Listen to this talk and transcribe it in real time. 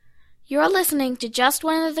You're listening to Just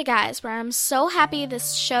One of the Guys, where I'm so happy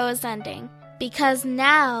this show is ending, because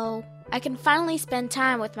now I can finally spend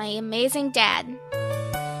time with my amazing dad.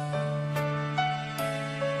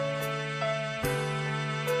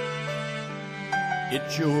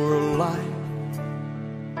 It's your life.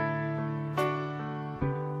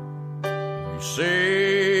 You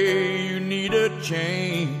say you need a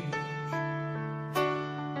change.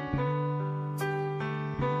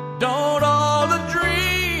 Don't all the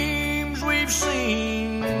dreams we've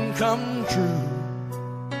seen come true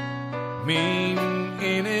mean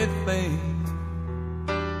anything?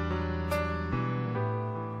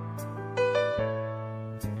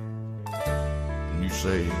 And you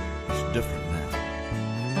say it's different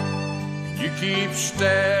now. You keep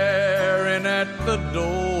staring at the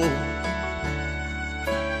door.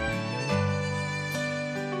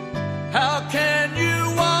 How can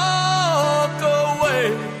you walk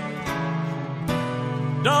away?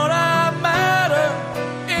 Don't I matter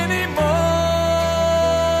anymore?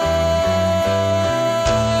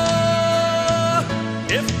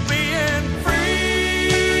 If being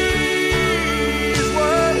free is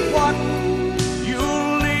worth what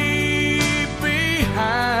you'll leave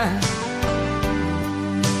behind,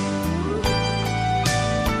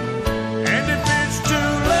 and if it's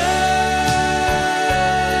too late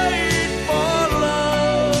for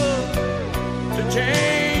love to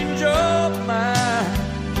change your mind,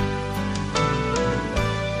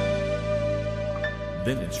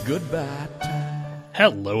 then it's goodbye time.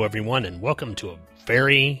 Hello, everyone, and welcome to a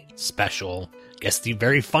very special, the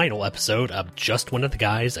very final episode of Just One of the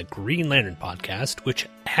Guys, a Green Lantern podcast, which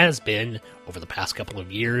has been, over the past couple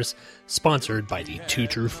of years, sponsored by the Two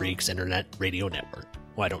True Freaks Internet Radio Network.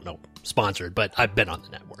 Well, I don't know sponsored, but I've been on the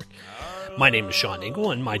network. My name is Sean Engel,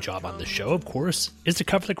 and my job on the show, of course, is to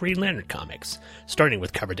cover the Green Lantern comics, starting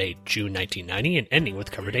with cover date June 1990 and ending with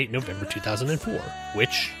cover date November 2004,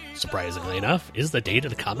 which, surprisingly enough, is the date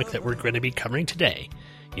of the comic that we're going to be covering today.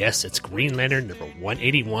 Yes, it's Green Lantern number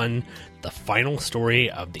 181, the final story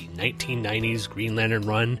of the 1990s Green Lantern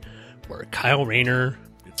run, where Kyle Rayner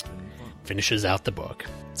finishes out the book.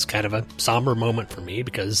 It's kind of a somber moment for me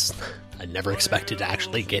because I never expected to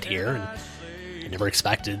actually get here, and I never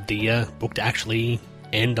expected the book to actually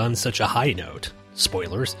end on such a high note.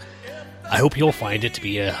 Spoilers. I hope you'll find it to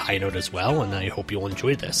be a high note as well, and I hope you'll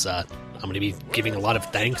enjoy this. I'm going to be giving a lot of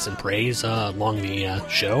thanks and praise along the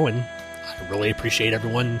show, and I really appreciate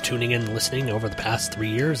everyone tuning in and listening over the past 3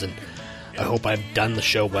 years, and I hope I've done the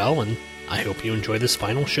show well, and I hope you enjoy this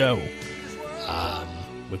final show.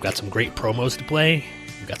 We've got some great promos to play,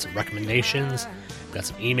 we've got some recommendations, we've got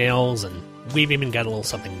some emails, and we've even got a little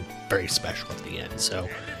something very special at the end, so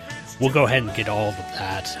we'll go ahead and get all of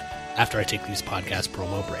that after I take these podcast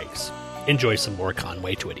promo breaks. Enjoy some more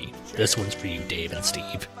Conway Twitty. This one's for you, Dave and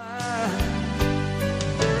Steve.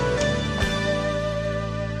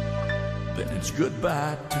 Then it's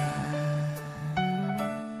goodbye time.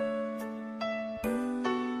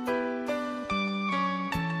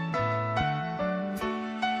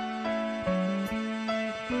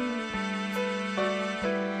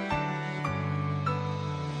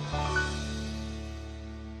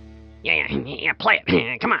 Yeah, play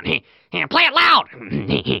it. Come on. Play it loud.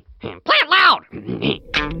 Play it loud.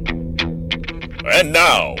 And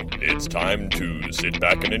now, it's time to sit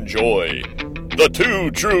back and enjoy the Two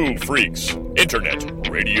True Freaks Internet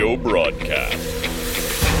Radio Broadcast.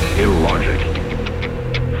 Illogic,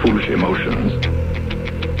 foolish emotions,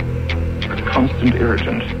 a constant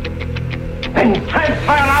irritant. And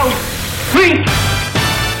transpire out, freak!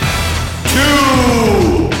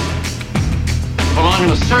 Two! Belong in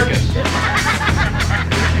a circus.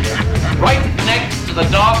 Right next to the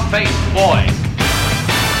dog-faced boy.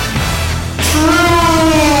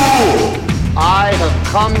 True! I have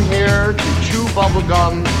come here to chew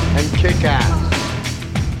bubblegum and kick ass.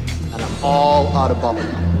 And I'm all out of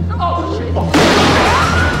bubblegum.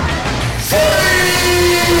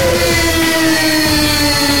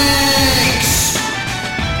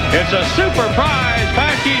 It's a super prize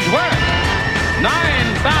package worth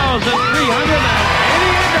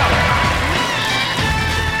 $9,388.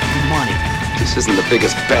 Money. This isn't the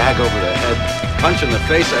biggest bag over the head punch in the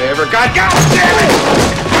face I ever got. God damn it!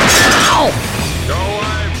 Ow! Go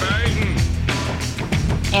away, Peyton!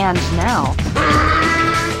 And now,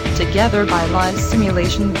 together by live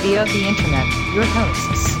simulation via the internet, your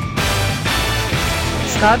hosts,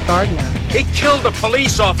 Scott Gardner. He killed a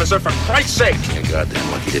police officer, for Christ's sake! You're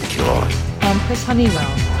goddamn lucky he didn't kill all. And Chris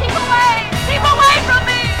Honeywell. Keep away! Keep away from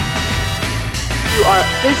me! You are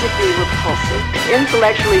physically repulsive,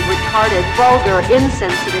 intellectually retarded, vulgar,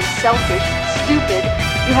 insensitive, selfish, stupid.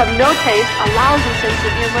 You have no taste, a lousy sense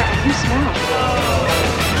of humor, and you now.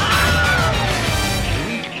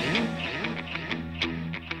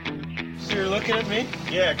 So you're looking at me?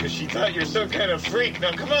 Yeah, because she thought you're some kind of freak.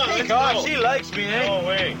 Now come on, let's God, go. she likes me, eh? No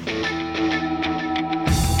way.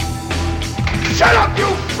 Shut up, you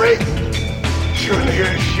freak!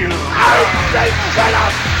 Julian Shoe. I said shut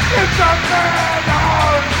up! It's a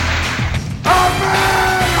madhouse! A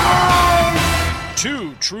madhouse!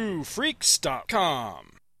 TwoTrueFreaks.com.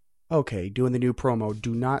 Okay, doing the new promo.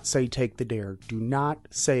 Do not say take the dare. Do not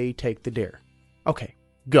say take the dare. Okay,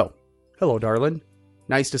 go. Hello, darling.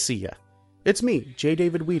 Nice to see ya. It's me, J.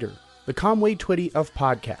 David Weeder, the Conway Twitty of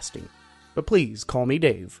podcasting. But please call me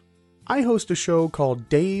Dave. I host a show called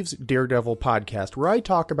Dave's Daredevil Podcast, where I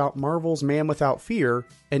talk about Marvel's Man Without Fear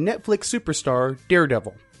and Netflix superstar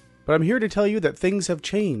Daredevil. But I'm here to tell you that things have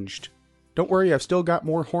changed. Don't worry, I've still got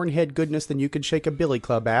more hornhead goodness than you can shake a billy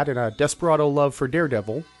club at and a desperado love for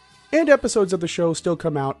Daredevil. And episodes of the show still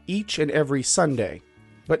come out each and every Sunday.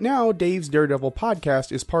 But now Dave's Daredevil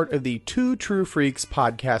Podcast is part of the Two True Freaks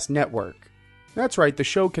podcast network. That's right, the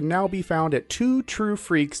show can now be found at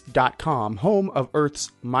twotruefreaks.com, home of Earth's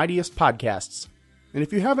mightiest podcasts. And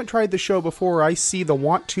if you haven't tried the show before, I see the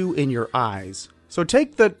want to in your eyes. So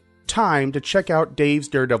take the time to check out Dave's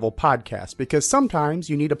Daredevil Podcast, because sometimes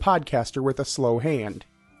you need a podcaster with a slow hand.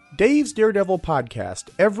 Dave's Daredevil Podcast,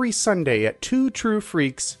 every Sunday at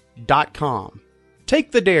twotruefreaks.com.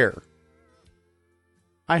 Take the dare.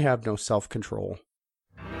 I have no self-control.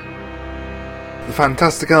 The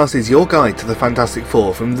Fantastic Arts is your guide to the Fantastic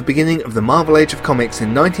Four from the beginning of the Marvel Age of Comics in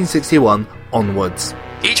 1961 onwards.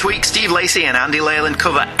 Each week, Steve Lacey and Andy Leyland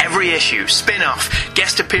cover every issue, spin-off,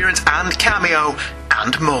 guest appearance and cameo,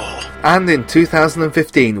 and more. And in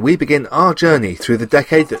 2015, we begin our journey through the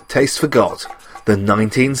decade that taste forgot, the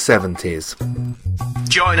 1970s.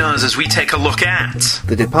 Join us as we take a look at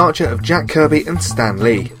the departure of Jack Kirby and Stan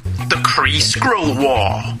Lee, the Kree-Skrull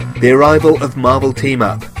War, the arrival of Marvel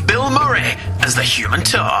Team-Up, Bill Murray as the Human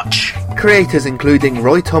Torch, creators including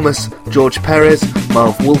Roy Thomas, George Perez,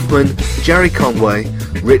 Marv Wolfman, Jerry Conway,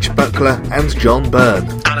 Rich Buckler and John Byrne,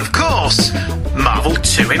 and of course, Marvel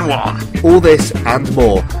 2-in-1. All this and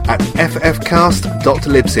more at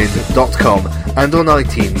ffcast.libsyn.com and on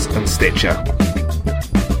iTunes and Stitcher.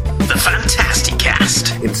 The Fantastic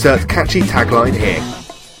Cast. Insert catchy tagline here.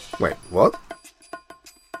 Wait, what?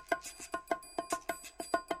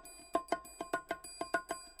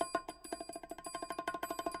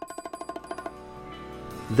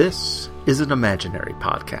 This is an imaginary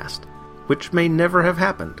podcast, which may never have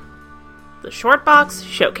happened. The Shortbox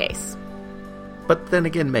Showcase. But then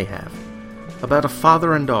again may have. About a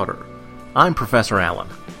father and daughter. I'm Professor Allen.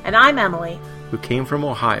 And I'm Emily. Who came from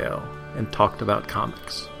Ohio and talked about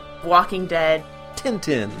comics. Walking Dead.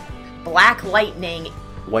 Tintin. Black Lightning.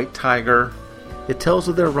 White Tiger. It tells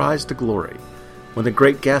of their rise to glory, when the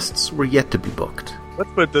great guests were yet to be booked.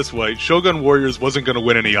 Let's put it this way, Shogun Warriors wasn't going to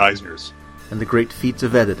win any Eisners. And the great feats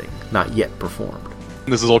of editing not yet performed.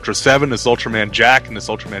 This is Ultra 7, this is Ultraman Jack, and this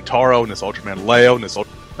Ultraman Taro, and this Ultraman Leo, and this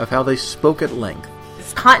of how they spoke at length.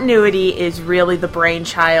 This continuity is really the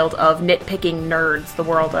brainchild of nitpicking nerds the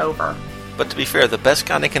world over. But to be fair, the best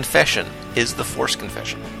kind of confession is the Force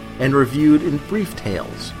confession. And reviewed in brief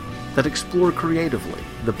tales that explore creatively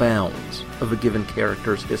the bounds of a given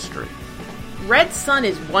character's history. Red Sun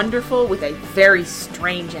is wonderful with a very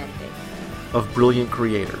strange ending. Of brilliant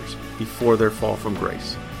creators before their fall from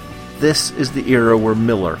grace. This is the era where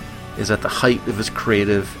Miller is at the height of his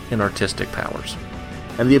creative and artistic powers,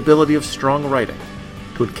 and the ability of strong writing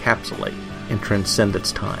to encapsulate and transcend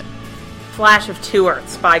its time. Flash of Two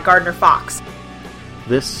Earths by Gardner Fox.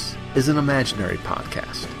 This is an imaginary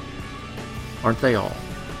podcast. Aren't they all?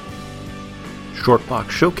 Shortbox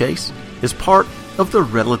Showcase is part of the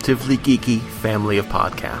Relatively Geeky family of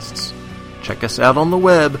podcasts. Check us out on the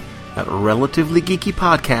web at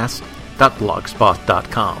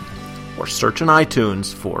relativelygeekypodcast.blogspot.com or search in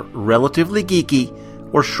iTunes for Relatively Geeky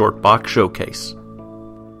or Shortbox Showcase.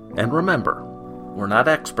 And remember, we're not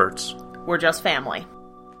experts. We're just family.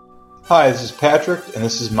 Hi, this is Patrick, and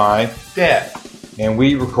this is my dad. And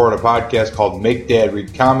we record a podcast called Make Dad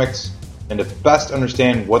Read Comics. And to best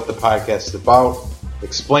understand what the podcast is about,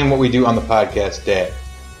 explain what we do on the podcast, Dad.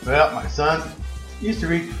 Well, my son used to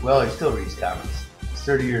read, well, he still reads comics. He's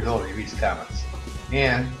 30 years old, he reads comics.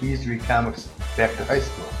 And he used to read comics back to high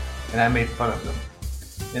school, and I made fun of him.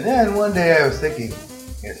 And then one day I was thinking,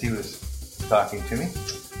 as he was talking to me,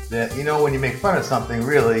 that, you know, when you make fun of something,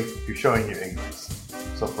 really, you're showing your ignorance.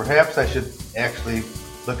 So perhaps I should actually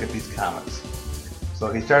look at these comics.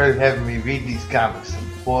 So he started having me read these comics.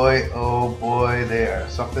 And boy, oh boy, they are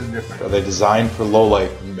something different. Are they designed for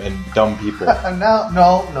lowlife and dumb people?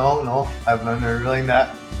 No. I've learned they're really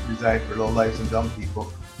not designed for lowlifes and dumb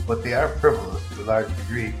people, but they are frivolous to a large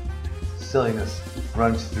degree. Silliness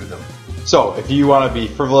runs through them. So, if you want to be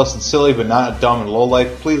frivolous and silly but not dumb and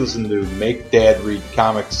lowlife, please listen to Make Dad Read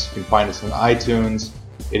Comics. You can find us on iTunes.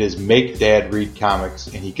 It is Make Dad Read Comics,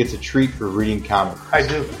 and he gets a treat for reading comics. I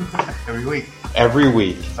do. Every week. Every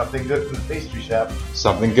week. Something good from the pastry shop.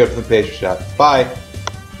 Something good from the pastry shop. Bye.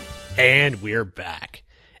 And we're back.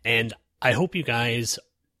 And I hope you guys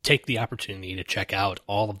take the opportunity to check out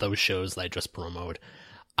all of those shows that I just promoted.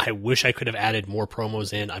 I wish I could have added more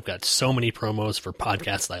promos in. I've got so many promos for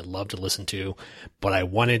podcasts that I love to listen to, but I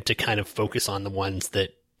wanted to kind of focus on the ones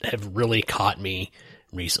that have really caught me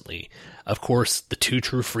recently. Of course, the Two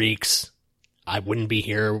True Freaks, I wouldn't be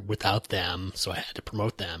here without them, so I had to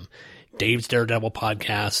promote them. Dave's Daredevil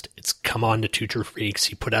podcast, it's come on to Two True Freaks.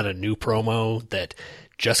 He put out a new promo that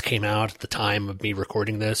just came out at the time of me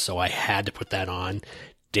recording this, so I had to put that on.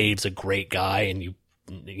 Dave's a great guy, and you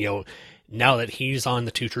know, now that he's on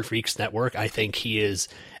the Two True Freaks network, I think he is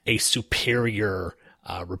a superior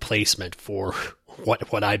replacement for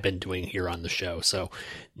what I've been doing here on the show. So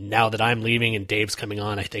now that I'm leaving and Dave's coming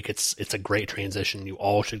on, I think it's a great transition. You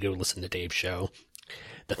all should go listen to Dave's show.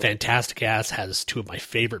 The Fantastic Ass has two of my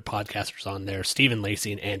favorite podcasters on there, Stephen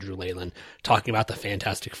Lacey and Andrew Leyland, talking about the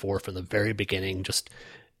Fantastic Four from the very beginning. Just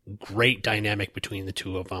great dynamic between the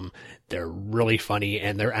two of them. They're really funny,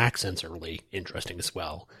 and their accents are really interesting as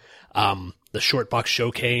well. The Short Box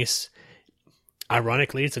Showcase,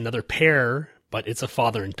 ironically, it's another pair, but it's a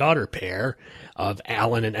father and daughter pair of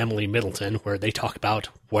Alan and Emily Middleton, where they talk about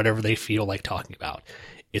whatever they feel like talking about.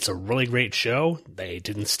 It's a really great show. They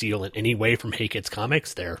didn't steal in any way from Hey Kids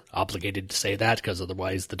Comics. They're obligated to say that, because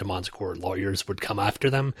otherwise the Demons Court lawyers would come after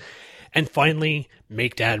them. And finally,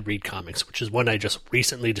 Make Dad Read Comics, which is one I just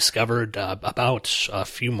recently discovered about a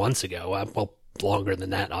few months ago. Well, longer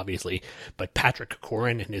than that, obviously. But Patrick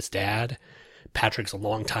Corin and his dad. Patrick's a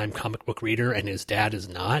longtime comic book reader, and his dad is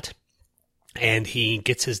not. And he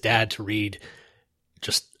gets his dad to read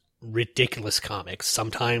just ridiculous comics.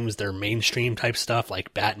 Sometimes they're mainstream type stuff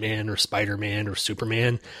like Batman or Spider-Man or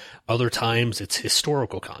Superman. Other times it's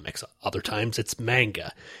historical comics. Other times it's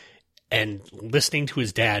manga. And listening to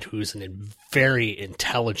his dad, who's a very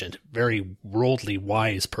intelligent, very worldly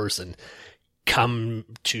wise person, come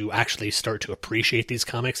to actually start to appreciate these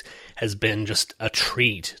comics has been just a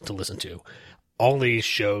treat to listen to. All these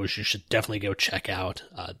shows you should definitely go check out.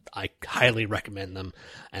 I highly recommend them,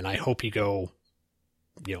 and I hope you go,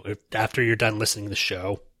 after you're done listening to the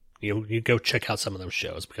show, you go check out some of those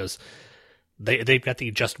shows, because they've got the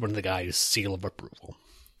Just One of the Guys seal of approval.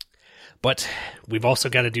 But we've also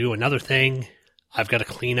got to do another thing. I've got to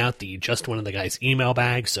clean out the Just One of the Guys email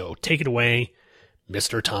bag, so take it away,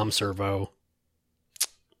 Mr. Tom Servo,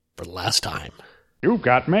 for the last time. You've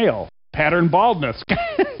got mail. Pattern baldness.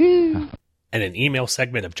 And an email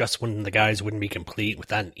segment of Just One of the Guys wouldn't be complete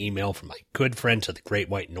without an email from my good friend to the Great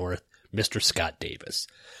White North, Mr. Scott Davis.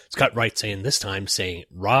 Scott writes saying,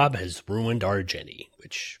 Rob has ruined our Jenny,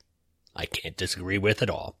 which I can't disagree with at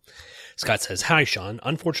all. Scott says, hi, Sean.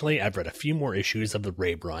 Unfortunately, I've read a few more issues of the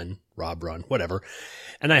Rob run, whatever,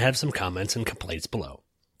 and I have some comments and complaints below.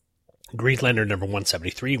 Green Lantern number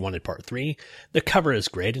 173 wanted part 3. The cover is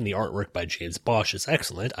great and the artwork by James Bosch is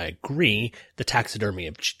excellent. I agree. The taxidermy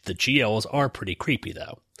of the GLs are pretty creepy,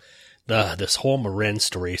 though. This whole Marin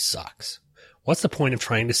story sucks. What's the point of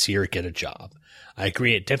trying to see her get a job? I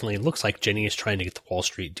agree, it definitely looks like Jenny is trying to get the Wall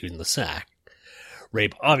Street dude in the sack.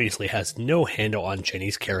 Rabe obviously has no handle on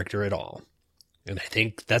Jenny's character at all. And I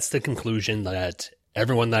think that's the conclusion that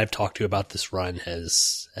everyone that I've talked to about this run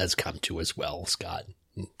has come to as well, Scott.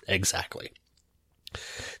 Exactly.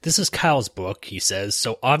 This is Kyle's book, he says,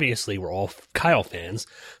 so obviously we're all Kyle fans,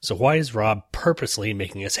 so why is Rob purposely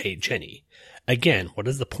making us hate Jenny? Again, what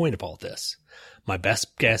is the point of all this? My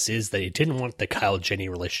best guess is that he didn't want the Kyle-Jenny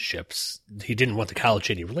relationship, so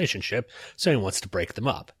he wants to break them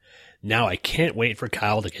up. Now I can't wait for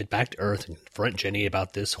Kyle to get back to Earth and confront Jenny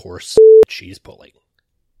about this horse she's pulling.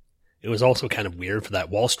 It was also kind of weird for that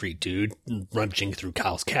Wall Street dude rummaging through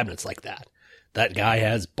Kyle's cabinets like that. That guy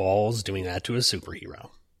has balls doing that to a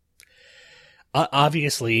superhero.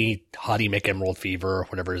 Obviously, Hottie McEmerald Fever, or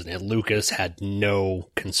whatever his name, Lucas, had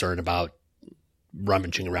no concern about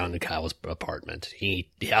rummaging around in Kyle's apartment.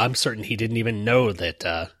 I'm certain he didn't even know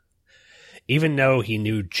that, even though he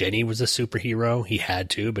knew Jenny was a superhero, he had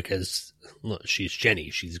to, because look, she's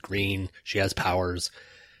Jenny. She's green. She has powers.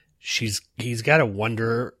 He's got to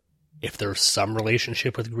wonder if there's some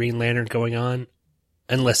relationship with Green Lantern going on.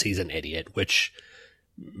 unless he's an idiot, which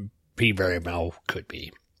he very well could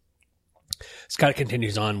be. Scott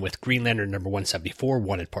continues on with Green Lantern number 174,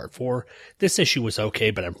 Wanted Part 4. This issue was okay,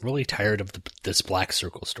 but I'm really tired of this Black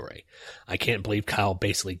Circle story. I can't believe Kyle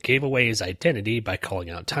basically gave away his identity by calling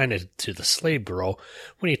out Tina to the slave girl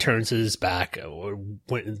when he turns his back,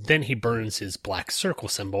 then he burns his Black Circle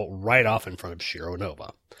symbol right off in front of Shiro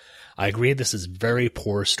Nova. I agree this is very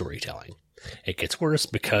poor storytelling. It gets worse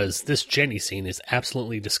because this Jenny scene is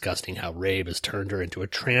absolutely disgusting how Rabe has turned her into a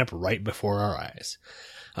tramp right before our eyes.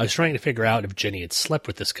 I was trying to figure out if Jenny had slept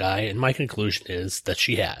with this guy, and my conclusion is that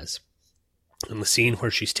she has. In the scene where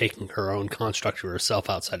she's taking her own construct to herself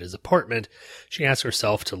outside his apartment, she asks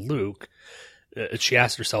herself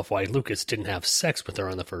why Lucas didn't have sex with her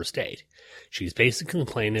on the first date. She's basically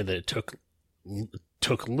complaining that it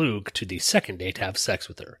took Luke to the second date to have sex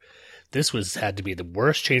with her. This had to be the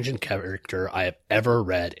worst change in character I have ever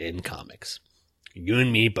read in comics. You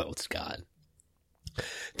and me both, Scott.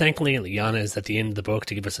 Thankfully, Liana is at the end of the book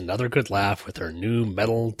to give us another good laugh with her new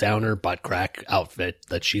metal downer butt crack outfit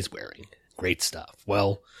that she's wearing. Great stuff.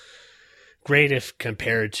 Well, great if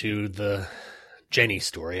compared to the Jenny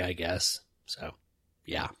story, I guess. So,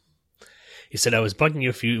 yeah. He said, I was bugging you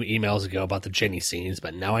a few emails ago about the Jenny scenes,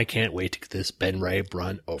 but now I can't wait to get this Ben Ray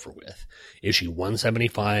run over with. Issue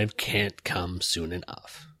 175 can't come soon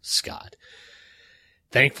enough. Scott.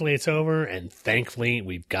 Thankfully it's over, and thankfully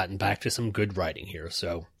we've gotten back to some good writing here.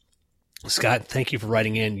 So, Scott, thank you for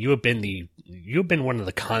writing in. You've been one of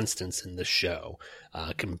the constants in this show.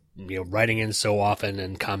 Writing in so often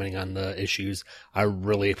and commenting on the issues. I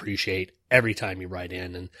really appreciate every time you write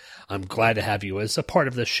in, and I'm glad to have you as a part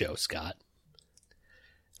of this show, Scott.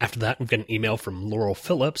 After that, we've got an email from Laurel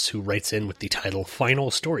Phillips, who writes in with the title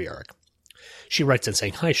Final Story Arc. She writes in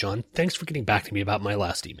saying, Hi, Sean. Thanks for getting back to me about my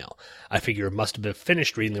last email. I figure I must have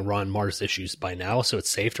finished reading the Ron Mars issues by now, so it's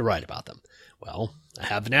safe to write about them. Well, I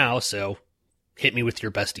have now, so hit me with your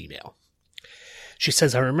best email. She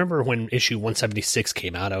says, I remember when issue 176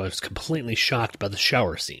 came out, I was completely shocked by the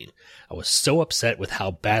shower scene. I was so upset with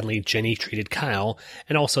how badly Jenny treated Kyle,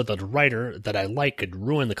 and also that a writer that I like could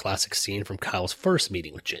ruin the classic scene from Kyle's first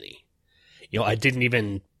meeting with Jenny. I didn't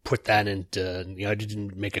even put that into, I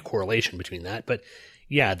didn't make a correlation between that, but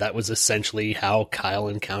yeah, that was essentially how Kyle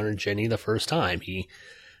encountered Jenny the first time. He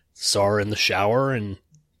saw her in the shower, and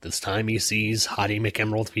this time he sees Hottie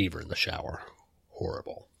McEmerald Fever in the shower.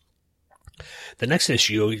 Horrible. The next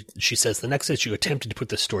issue, she says, the next issue attempted to put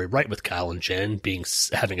the story right with Kyle and Jen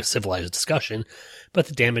having a civilized discussion, but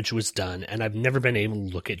the damage was done, and I've never been able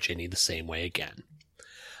to look at Jenny the same way again.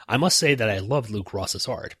 I must say that I love Luke Ross's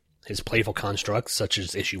art. His playful constructs, such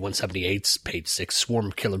as issue 178's page 6 Swarm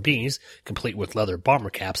of Killer Bees, complete with leather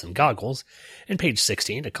bomber caps and goggles, and page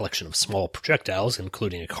 16, a collection of small projectiles,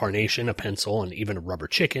 including a carnation, a pencil, and even a rubber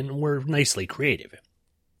chicken, were nicely creative.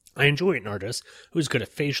 I enjoy an artist who's good at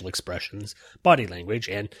facial expressions, body language,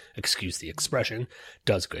 and, excuse the expression,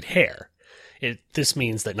 does good hair. This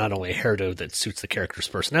means that not only a hairdo that suits the character's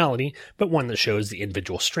personality, but one that shows the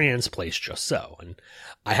individual strands placed just so. And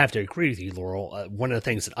I have to agree with you, Laurel. One of the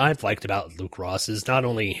things that I've liked about Luke Ross is not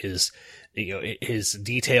only his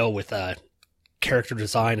detail with character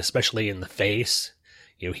design, especially in the face.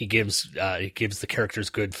 He gives the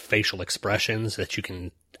characters good facial expressions that you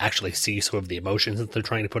can actually see some of the emotions that they're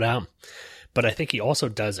trying to put out. But I think he also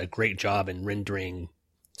does a great job in rendering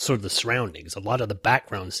sort of the surroundings. A lot of the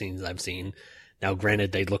background scenes I've seen, now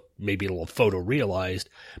granted they look maybe a little photorealized,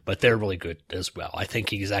 but they're really good as well. I think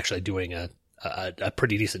he's actually doing a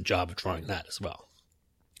pretty decent job of drawing that as well.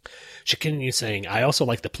 She continues saying, I also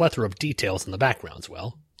like the plethora of details in the backgrounds.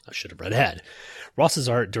 Well, I should have read ahead. Ross's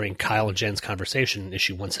art during Kyle and Jen's conversation in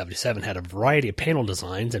issue 177 had a variety of panel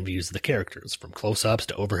designs and views of the characters, from close-ups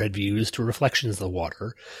to overhead views to reflections of the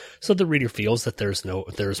water, so the reader feels that there's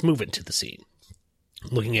movement to the scene.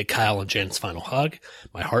 Looking at Kyle and Jen's final hug,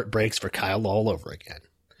 my heart breaks for Kyle all over again.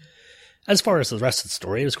 As far as the rest of the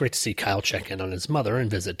story, it was great to see Kyle check in on his mother and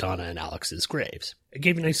visit Donna and Alex's graves. It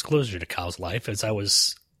gave a nice closure to Kyle's life as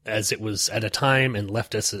it was at a time and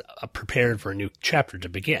left us prepared for a new chapter to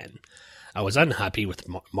begin. I was unhappy with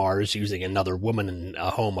Mars using another woman in a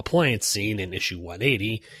home appliance scene in issue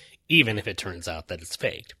 180, even if it turns out that it's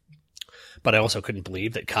faked. But I also couldn't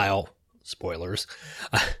believe that Kyle... Spoilers...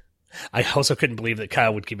 I also couldn't believe that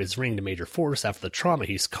Kyle would give his ring to Major Force after the trauma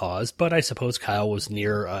he's caused, but I suppose Kyle was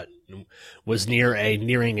nearly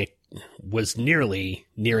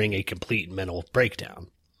nearing a complete mental breakdown.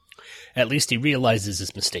 At least he realizes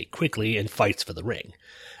his mistake quickly and fights for the ring.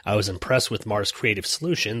 I was impressed with Mar's creative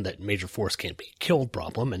solution, that Major Force can't be killed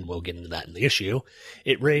problem, and we'll get into that in the issue.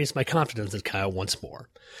 It raised my confidence in Kyle once more.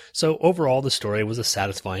 So overall, the story was a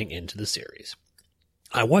satisfying end to the series.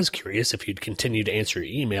 I was curious if you'd continue to answer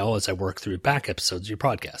your email as I work through back episodes of your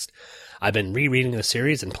podcast. I've been rereading the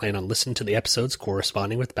series and plan on listening to the episodes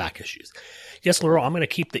corresponding with back issues. Yes, Laurel, I'm going to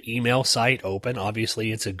keep the email site open.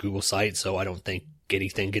 Obviously, it's a Google site, so I don't think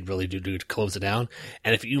anything could really do to close it down.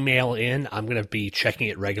 And if you mail in, I'm going to be checking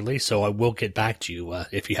it regularly, so I will get back to you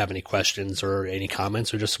if you have any questions or any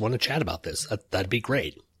comments or just want to chat about this. That'd be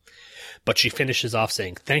great. But she finishes off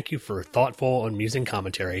saying, "Thank you for thoughtful and amusing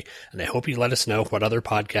commentary, and I hope you let us know what other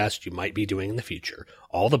podcasts you might be doing in the future.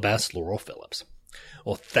 All the best, Laurel Phillips."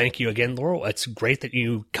 Well, thank you again, Laurel. It's great that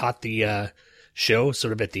you caught the show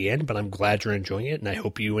sort of at the end, but I'm glad you're enjoying it, and I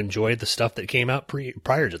hope you enjoyed the stuff that came out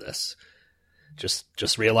prior to this.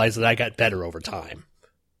 Just realize that I got better over time.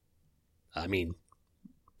 I mean,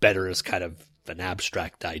 better is kind of an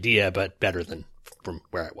abstract idea, but better than from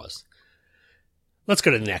where I was. Let's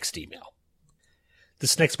go to the next email.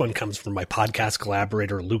 This next one comes from my podcast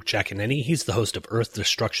collaborator, Luke Giaconetti. He's the host of Earth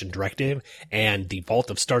Destruction Directive and the Vault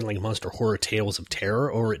of Startling Monster Horror Tales of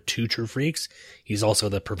Terror over at Two True Freaks. He's also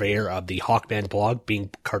the purveyor of the Hawkman blog, Being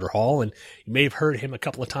Carter Hall, and you may have heard him a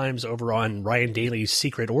couple of times over on Ryan Daly's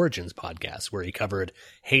Secret Origins podcast, where he covered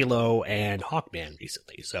Halo and Hawkman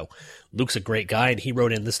recently. So Luke's a great guy, and he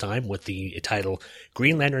wrote in this time with the title,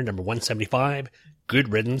 Green Lantern number 175,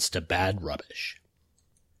 Good Riddance to Bad Rubbish.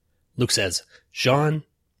 Luke says, "Sean,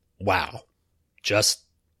 wow. Just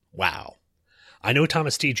wow. I know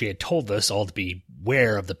Thomas TJ had told us all to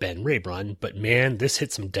beware of the Ben Raab run, but man, this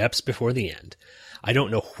hit some depths before the end. I don't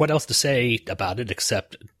know what else to say about it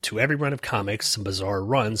except to every run of comics, some bizarre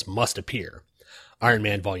runs must appear. Iron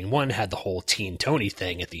Man Volume 1 had the whole Teen Tony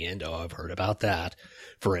thing at the end. Oh, I've heard about that,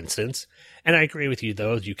 for instance. And I agree with you,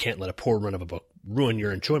 though, you can't let a poor run of a book ruin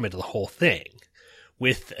your enjoyment of the whole thing.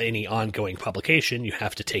 With any ongoing publication, you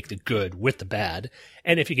have to take the good with the bad,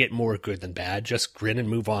 and if you get more good than bad, just grin and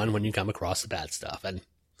move on when you come across the bad stuff." And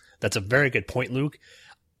that's a very good point, Luke.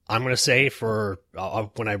 I'm going to say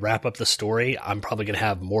when I wrap up the story, I'm probably going to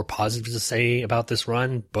have more positives to say about this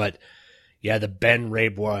run, but yeah, the Ben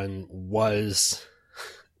Raab one was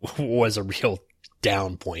a real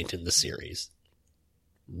down point in the series.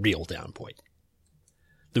 Real down point.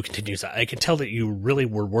 Luke continues, "I can tell that you really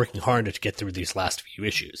were working hard to get through these last few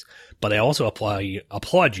issues, but I also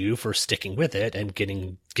applaud you for sticking with it and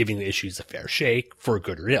giving the issues a fair shake, for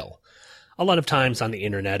good or ill. A lot of times on the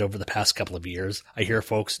internet over the past couple of years, I hear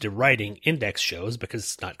folks deriding index shows because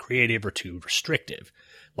it's not creative or too restrictive.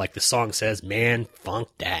 Like the song says, man, funk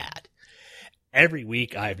dad. Every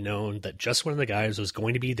week I've known that Just One of the Guys was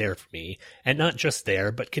going to be there for me, and not just there,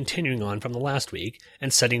 but continuing on from the last week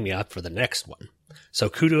and setting me up for the next one. So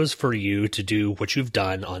kudos for you to do what you've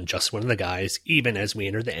done on Just One of the Guys, even as we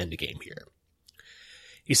enter the end game here."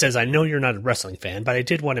 He says, "I know you're not a wrestling fan, but I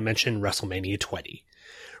did want to mention WrestleMania 20.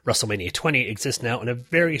 WrestleMania 20 exists now in a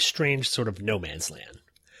very strange sort of no man's land.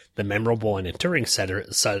 The memorable and enduring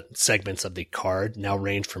segments of the card now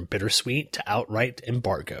range from bittersweet to outright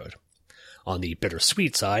embargoed. On the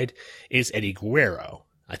bittersweet side is Eddie Guerrero,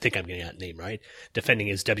 I think I'm getting that name right, defending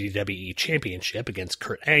his WWE Championship against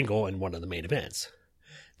Kurt Angle in one of the main events.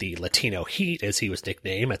 The Latino Heat, as he was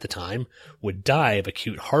nicknamed at the time, would die of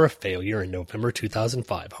acute heart failure in November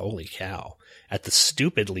 2005. Holy cow. At the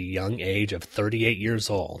stupidly young age of 38 years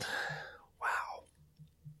old. Wow.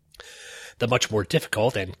 The much more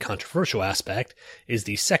difficult and controversial aspect is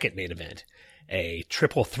the second main event, a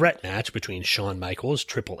triple threat match between Shawn Michaels,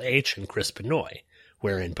 Triple H, and Chris Benoit,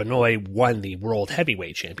 wherein Benoit won the World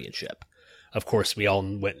Heavyweight Championship. Of course, we all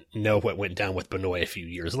know what went down with Benoit a few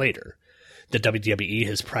years later. The WWE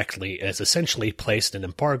has essentially placed an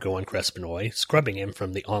embargo on Chris Benoit, scrubbing him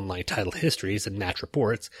from the online title histories and match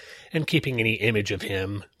reports, and keeping any image of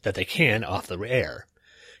him that they can off the air.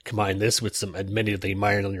 Combine this with some admittedly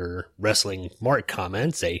minor wrestling mark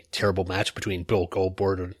comments, a terrible match between Bill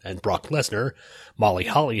Goldberg and Brock Lesnar, Molly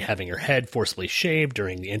Holly having her head forcibly shaved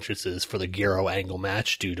during the entrances for the Guerrero Angle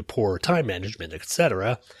match due to poor time management,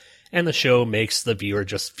 etc., and the show makes the viewer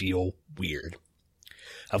just feel weird.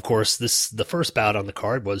 Of course, the first bout on the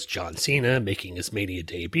card was John Cena making his Mania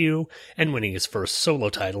debut and winning his first solo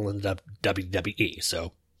title in the WWE,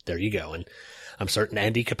 so there you go. And I'm certain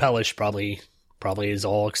Andy Capellish probably is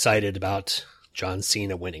all excited about John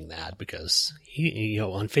Cena winning that, because he,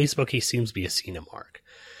 on Facebook, he seems to be a Cena mark.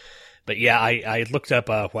 But yeah, I looked up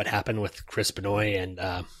what happened with Chris Benoit, and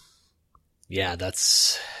that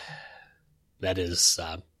is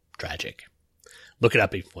tragic. Look it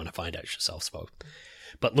up if you want to find out yourself, folks.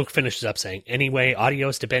 But Luke finishes up saying, anyway,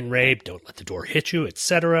 adios to Ben Rabe, don't let the door hit you,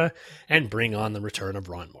 etc., and bring on the return of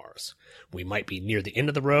Ron Mars. We might be near the end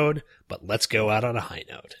of the road, but let's go out on a high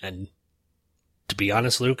note. And to be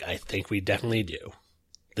honest, Luke, I think we definitely do.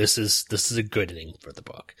 This is a good ending for the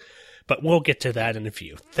book. But we'll get to that in a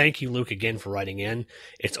few. Thank you, Luke, again for writing in.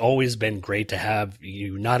 It's always been great to have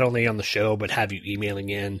you not only on the show, but have you emailing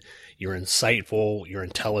in. You're insightful, you're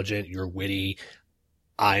intelligent, you're witty.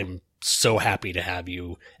 I'm so happy to have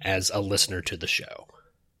you as a listener to the show.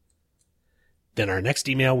 Then our next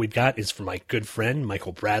email we've got is from my good friend,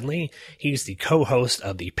 Michael Bradley. He's the co-host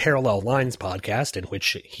of the Parallel Lines podcast, in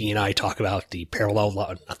which he and I talk about the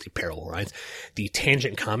the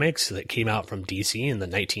Tangent comics that came out from DC in the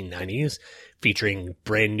 1990s, featuring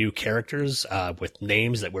brand new characters with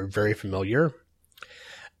names that were very familiar.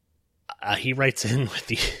 He writes in with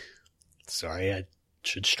the... Sorry, I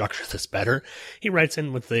should structure this better. He writes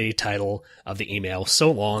in with the title of the email, "So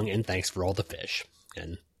long and thanks for all the fish."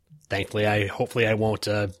 And thankfully, hopefully I won't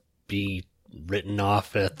be written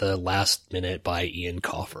off at the last minute by Ian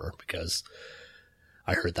Coffer, because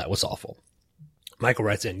I heard that was awful. Michael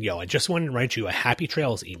writes in, "Yo, I just wanted to write you a happy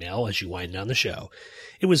trails email as you wind down the show.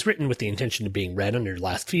 It was written with the intention of being read on your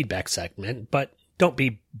last feedback segment, but don't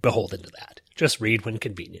be beholden to that. Just read when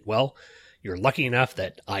convenient. Well, you're lucky enough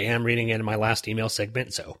that I am reading it in my last email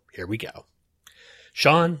segment, so here we go.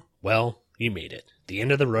 Sean, well, you made it. The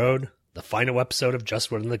end of the road, the final episode of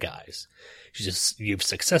Just One of the Guys. You've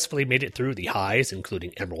successfully made it through the highs,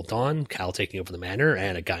 including Emerald Dawn, Cal taking over the manor,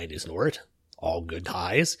 and a guy in his Nort. All good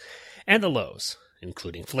highs. And the lows,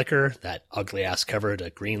 including Flicker, that ugly-ass cover to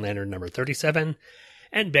Green Lantern number 37,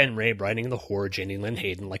 and Ben Rabe writing the whore Jenny Lynn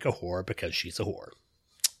Hayden like a whore because she's a whore.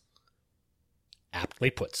 Aptly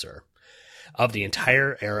put, sir. Of the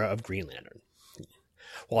entire era of Green Lantern.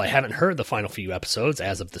 While I haven't heard the final few episodes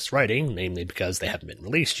as of this writing, namely because they haven't been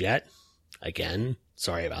released yet, again,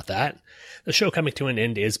 sorry about that, the show coming to an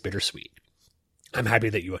end is bittersweet. I'm happy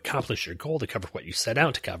that you accomplished your goal to cover what you set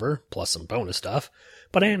out to cover, plus some bonus stuff,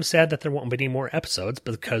 but I am sad that there won't be any more episodes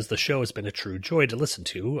because the show has been a true joy to listen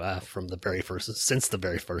to since the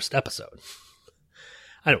very first episode.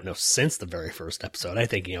 I don't know, since the very first episode. I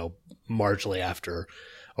think, marginally after,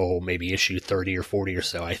 maybe issue 30 or 40 or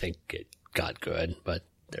so, I think it got good, but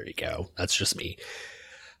there you go. That's just me.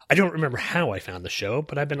 I don't remember how I found the show,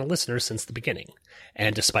 but I've been a listener since the beginning.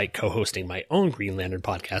 And despite co-hosting my own Green Lantern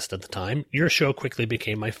podcast at the time, your show quickly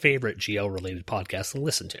became my favorite GL-related podcast to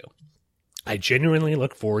listen to. I genuinely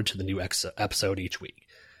look forward to the new episode each week.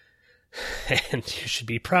 And you should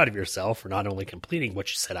be proud of yourself for not only completing what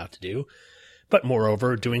you set out to do, but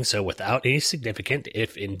moreover, doing so without any significant,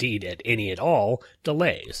 if indeed any at all,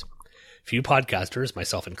 delays. Few podcasters,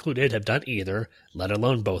 myself included, have done either, let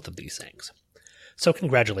alone both of these things. So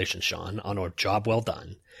congratulations, Sean, on a job well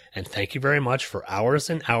done, and thank you very much for hours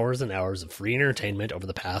and hours and hours of free entertainment over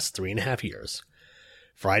the past 3.5 years.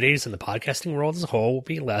 Fridays in the podcasting world as a whole will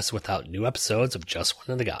be less without new episodes of Just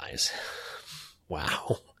One of the Guys.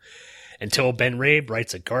 Wow. Until Ben Rabe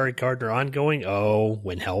writes a Gardner ongoing,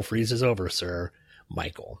 when hell freezes over, sir,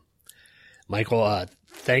 Michael. Michael,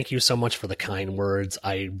 thank you so much for the kind words.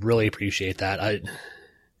 I really appreciate that.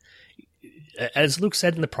 As Luke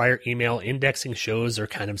said in the prior email, indexing shows are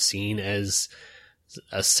kind of seen as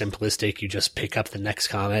a simplistic, you just pick up the next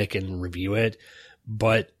comic and review it,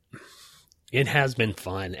 but it has been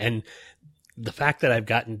fun. And the fact that I've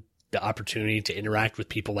gotten the opportunity to interact with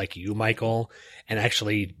people like you, Michael, and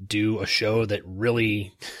actually do a show that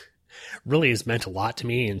really, really has meant a lot to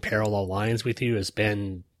me in Parallel Lines with you has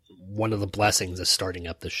been one of the blessings of starting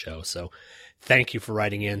up this show. So thank you for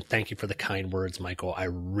writing in. Thank you for the kind words, Michael. I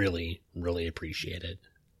really, really appreciate it.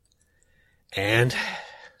 And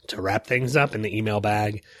to wrap things up in the email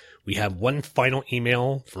bag, we have one final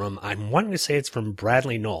email from, I'm wanting to say it's from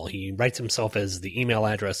Bradley Knoll. He writes himself as the email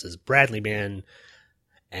address is Bradleyman,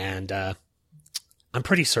 and I'm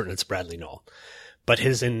pretty certain it's Bradley Knoll. But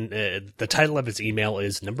the title of his email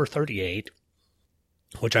is number 38,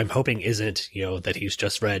 which I'm hoping isn't, that he's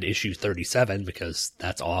just read issue 37, because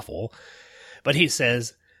that's awful. But he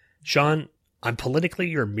says, Sean, I'm politically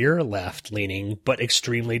your mere left-leaning, but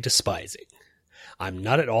extremely despising. I'm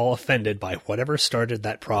not at all offended by whatever started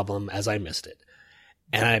that problem, as I missed it.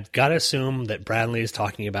 And I've got to assume that Bradley is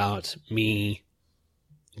talking about me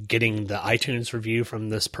getting the iTunes review from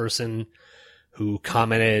this person who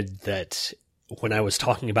commented that when I was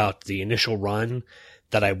talking about the initial run,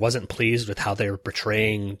 that I wasn't pleased with how they were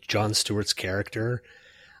portraying Jon Stewart's character.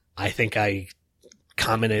 I think I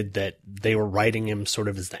commented that they were writing him sort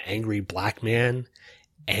of as the angry black man,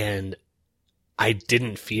 and I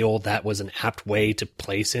didn't feel that was an apt way to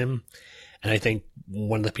place him. And I think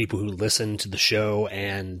one of the people who listened to the show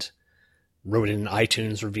and wrote in an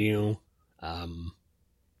iTunes review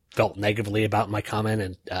felt negatively about my comment.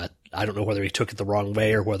 And I don't know whether he took it the wrong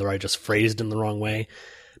way or whether I just phrased him the wrong way.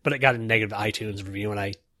 But it got a negative iTunes review, and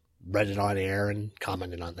I read it on air and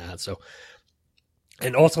commented on that. So,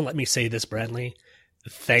 and also let me say this, Bradley.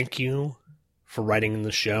 Thank you for writing in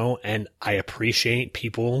the show, and I appreciate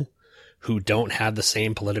people who don't have the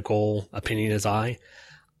same political opinion as I.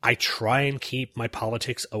 I try and keep my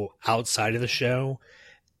politics outside of the show,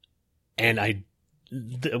 and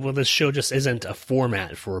this show just isn't a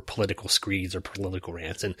format for political screeds or political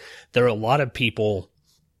rants. And there are a lot of people,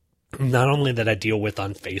 not only that I deal with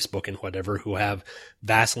on Facebook and whatever, who have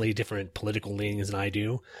vastly different political leanings than I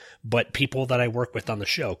do, but people that I work with on the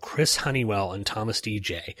show, Chris Honeywell and Thomas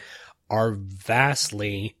DJ, are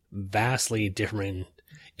vastly, vastly different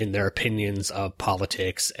in their opinions of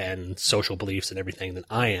politics and social beliefs and everything than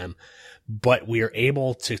I am. But we are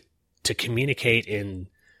able to communicate in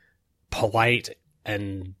polite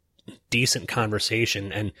and decent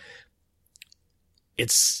conversation. And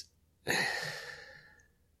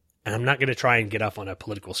and I'm not going to try and get off on a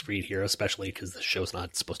political screed here, especially because the show's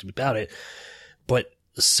not supposed to be about it. But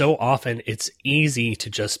so often it's easy to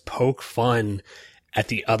just poke fun at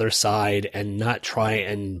the other side and not try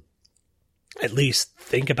and at least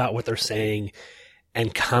think about what they're saying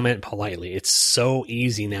and comment politely. It's so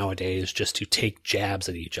easy nowadays just to take jabs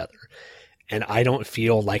at each other. And I don't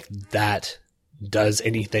feel like that does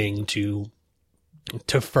anything to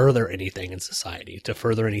further anything in society, to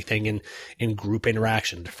further anything in group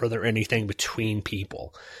interaction, to further anything between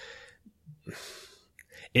people.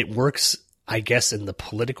 It works, I guess, in the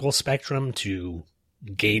political spectrum to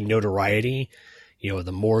gain notoriety. You know,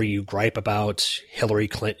 the more you gripe about Hillary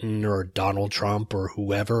Clinton or Donald Trump or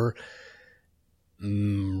whoever,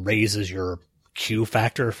 raises your Q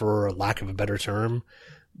factor, for lack of a better term.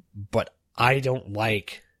 But I don't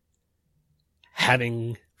like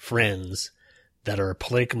having friends that are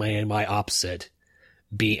politically my opposite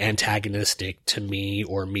be antagonistic to me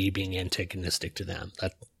or me being antagonistic to them.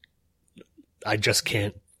 That I just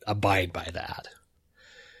can't abide by that.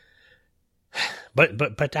 But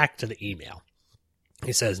back to the email.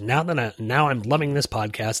 He says, now I'm loving this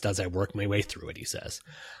podcast as I work my way through it, he says.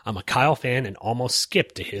 I'm a Kyle fan and almost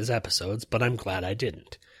skipped to his episodes, but I'm glad I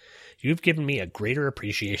didn't. You've given me a greater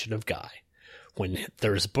appreciation of Guy. When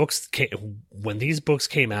these books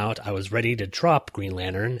came out, I was ready to drop Green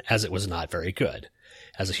Lantern as it was not very good.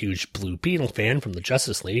 As a huge Blue Beetle fan from the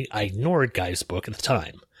Justice League, I ignored Guy's book at the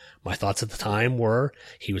time. My thoughts at the time were,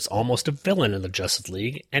 he was almost a villain in the Justice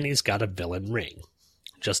League, and he's got a villain ring.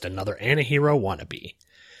 Just another antihero wannabe.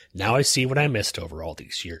 Now I see what I missed over all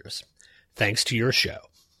these years. Thanks to your show.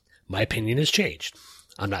 My opinion has changed.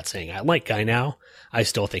 I'm not saying I like Guy now. I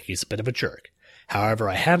still think he's a bit of a jerk. However,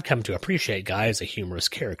 I have come to appreciate Guy as a humorous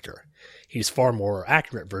character. He's far more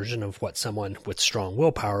accurate version of what someone with strong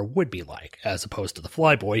willpower would be like, as opposed to the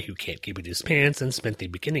Flyboy who can't keep in his pants and spent the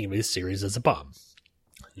beginning of his series as a bum.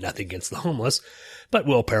 Nothing against the homeless, but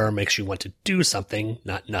willpower makes you want to do something,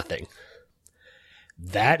 not nothing.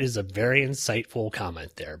 That is a very insightful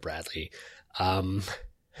comment there, Bradley.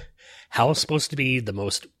 Hal's supposed to be the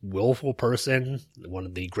most willful person, one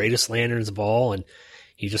of the greatest lanterns of all, and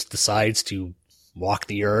he just decides to walk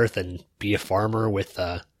the earth and be a farmer with,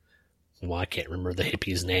 I can't remember the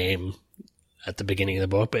hippie's name at the beginning of the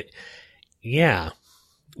book, but yeah.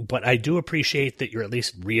 But I do appreciate that you're at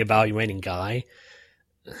least reevaluating Guy.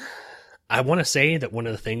 I want to say that one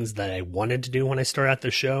of the things that I wanted to do when I started out the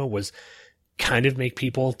show was kind of make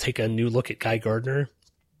people take a new look at Guy Gardner,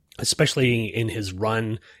 especially in his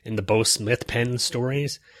run in the Bo Smith pen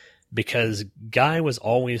stories, because Guy was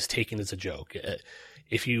always taken as a joke.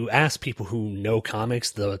 If you ask people who know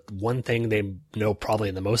comics, the one thing they know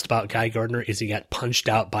probably the most about Guy Gardner is he got punched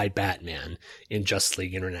out by Batman in Justice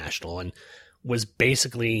League International and was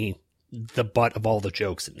basically the butt of all the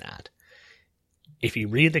jokes in that. If you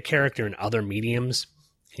read the character in other mediums,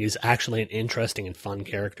 he's actually an interesting and fun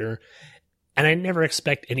character. And I never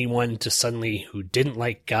expect anyone to suddenly, who didn't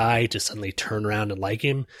like Guy, to suddenly turn around and like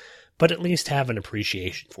him, but at least have an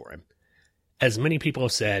appreciation for him. As many people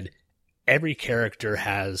have said, every character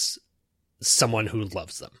has someone who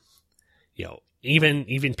loves them. You know,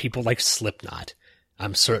 even people like Slipknot,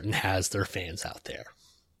 I'm certain has their fans out there.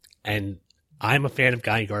 And I'm a fan of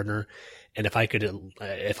Guy Gardner, and if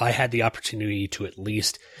I had the opportunity to at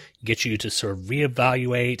least get you to sort of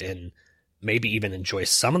reevaluate and maybe even enjoy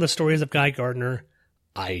some of the stories of Guy Gardner,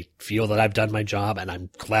 I feel that I've done my job, and I'm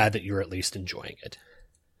glad that you're at least enjoying it.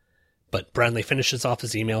 But Bradley finishes off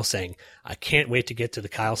his email saying, I can't wait to get to the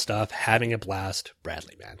Kyle stuff. Having a blast.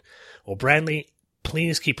 Bradley, man. Well, Bradley,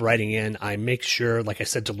 please keep writing in. I make sure, like I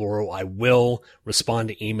said to Laurel, I will respond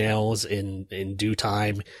to emails in due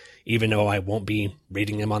time, even though I won't be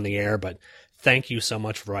reading them on the air. But thank you so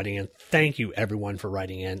much for writing in. Thank you, everyone, for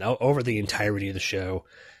writing in over the entirety of the show.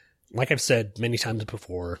 Like I've said many times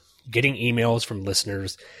before, getting emails from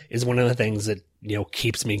listeners is one of the things that,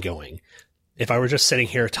 keeps me going. If I were just sitting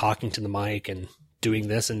here talking to the mic and doing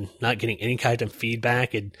this and not getting any kind of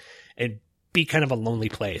feedback, it'd be kind of a lonely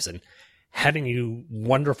place. And having you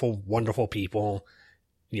wonderful, wonderful people,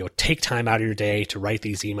 take time out of your day to write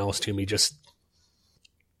these emails to me,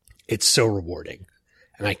 it's so rewarding.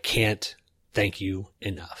 And I can't thank you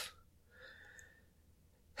enough.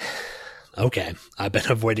 Okay, I've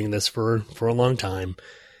been avoiding this for a long time.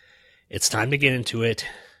 It's time to get into it.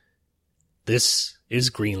 This is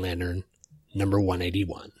Green Lantern number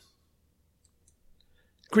 181.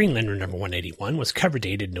 Green Lantern number 181 was cover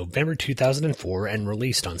dated November 2004 and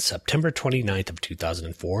released on September 29th of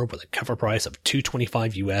 2004 with a cover price of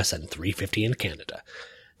 $225 US and $350 in Canada.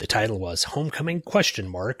 The title was Homecoming ?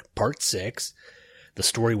 Part 6. The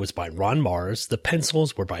story was by Ron Mars. The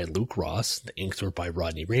pencils were by Luke Ross. The inks were by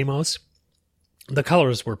Rodney Ramos. The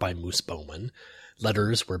colors were by Moose Bowman.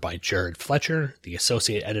 Letters were by Jared Fletcher. The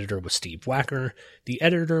associate editor was Steve Wacker. The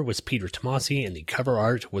editor was Peter Tomasi, and the cover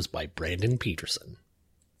art was by Brandon Peterson.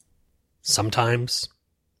 Sometimes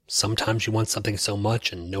you want something so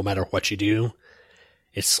much, and no matter what you do,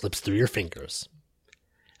 it slips through your fingers.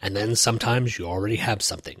 And then sometimes you already have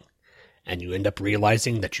something, and you end up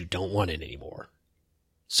realizing that you don't want it anymore.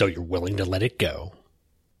 So you're willing to let it go.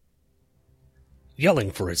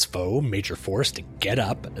 Yelling for his foe, Major Force, to get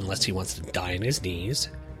up unless he wants to die on his knees,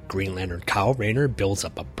 Green Lantern Kyle Rayner builds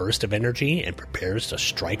up a burst of energy and prepares to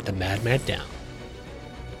strike the madman down.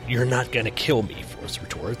 You're not gonna kill me, Force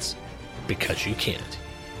retorts, because you can't.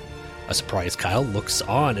 A surprised Kyle looks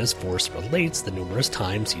on as Force relates the numerous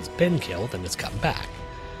times he's been killed and has come back.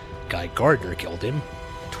 Guy Gardner killed him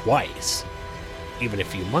twice. Even a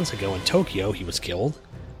few months ago in Tokyo he was killed,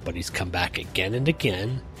 but he's come back again and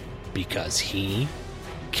again because he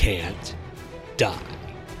can't die.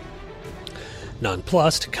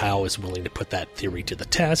 Nonplussed, Kyle is willing to put that theory to the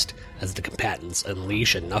test as the combatants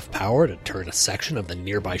unleash enough power to turn a section of the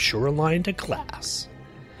nearby shoreline to glass.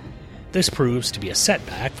 This proves to be a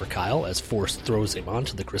setback for Kyle as Force throws him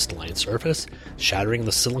onto the crystalline surface, shattering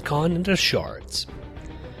the silicon into shards.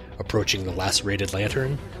 Approaching the lacerated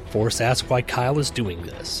lantern, Force asks why Kyle is doing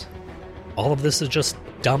this. All of this is just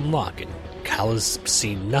dumb luck, and Kyle has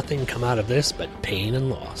seen nothing come out of this but pain and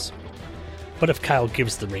loss. But if Kyle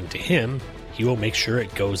gives the ring to him, he will make sure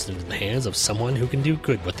it goes into the hands of someone who can do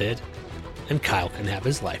good with it, and Kyle can have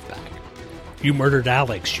his life back. You murdered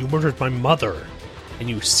Alex, you murdered my mother, and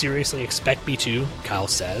you seriously expect me to, Kyle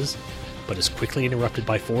says, but is quickly interrupted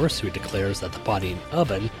by Force, who declares that the body in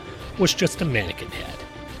Oven was just a mannequin head,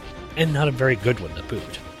 and not a very good one to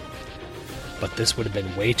boot. But this would have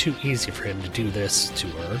been way too easy for him to do this to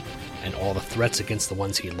her, and all the threats against the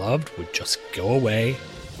ones he loved would just go away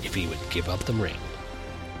if he would give up the ring.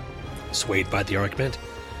 Swayed by the argument,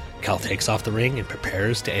 Kyle takes off the ring and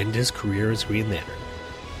prepares to end his career as Green Lantern.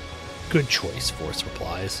 Good choice, Force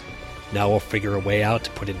replies. Now we'll figure a way out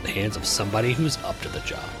to put it in the hands of somebody who's up to the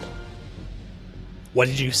job. What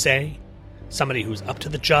did you say? Somebody who's up to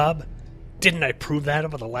the job? Didn't I prove that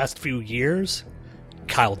over the last few years?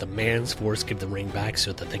 Kyle demands Force give the ring back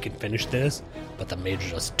so that they can finish this, but the Major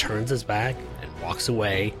just turns his back and walks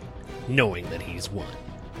away, knowing that he's won.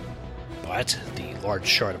 But the large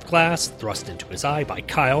shard of glass thrust into his eye by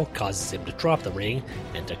Kyle causes him to drop the ring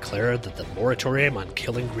and declare that the moratorium on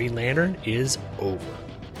killing Green Lantern is over.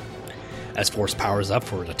 As Force powers up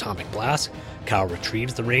for an atomic blast, Kyle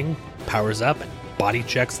retrieves the ring, powers up, and body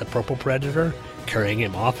checks the Purple Predator, carrying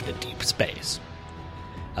him off into deep space.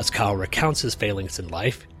 As Kyle recounts his failings in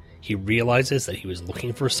life, he realizes that he was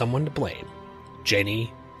looking for someone to blame.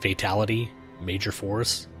 Jenny, Fatality, Major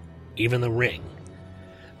Force, even the ring.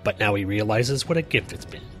 But now he realizes what a gift it's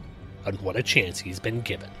been, and what a chance he's been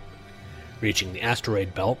given. Reaching the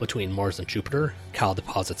asteroid belt between Mars and Jupiter, Kyle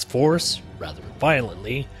deposits Force, rather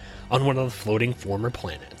violently, on one of the floating former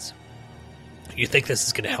planets. You think this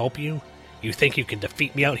is going to help you? You think you can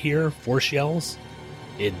defeat me out here? Force yells.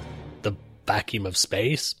 In the vacuum of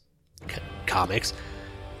space? Comics.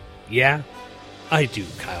 Yeah, I do,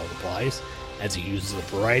 Kyle replies, as he uses a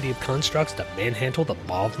variety of constructs to manhandle the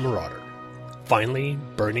Bald Marauder, finally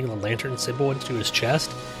burning the lantern symbol into his chest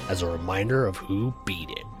as a reminder of who beat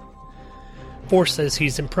him. Force says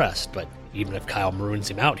he's impressed, but even if Kyle maroons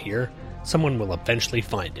him out here, someone will eventually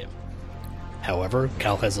find him. However,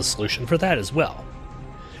 Kyle has a solution for that as well.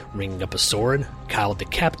 Ringing up a sword, Kyle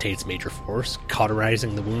decapitates Major Force,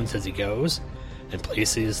 cauterizing the wounds as he goes, and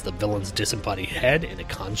places the villain's disembodied head in a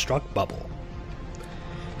construct bubble.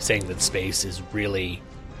 Saying that space is really,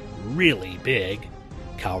 really big,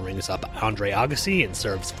 Kyle rings up Andre Agassi and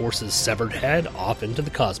serves Force's severed head off into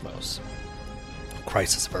the cosmos.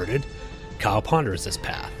 Crisis averted, Kyle ponders this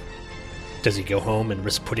path. Does he go home and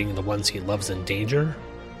risk putting the ones he loves in danger?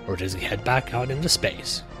 Or does he head back out into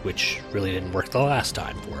space, which really didn't work the last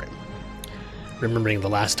time for him? Remembering the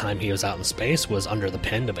last time he was out in space was under the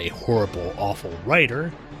pen of a horrible, awful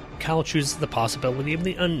writer, Kyle chooses the possibility of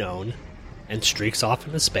the unknown and streaks off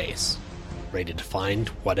into space, ready to find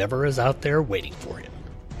whatever is out there waiting for him.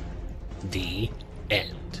 The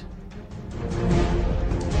end.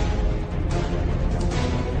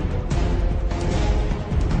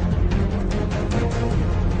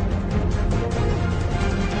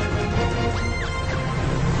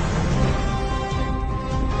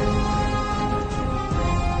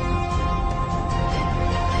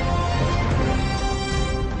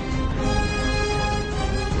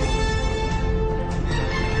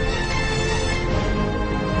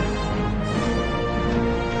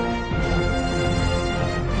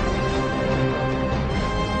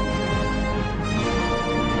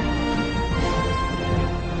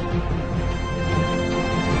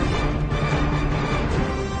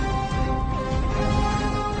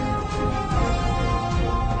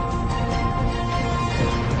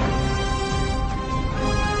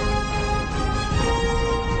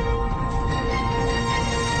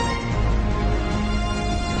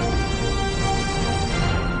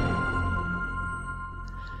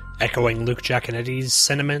 Echoing Luke Giaconetti's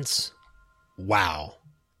sentiments, wow.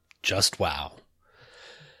 Just wow.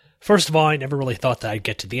 First of all, I never really thought that I'd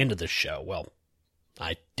get to the end of this show. Well,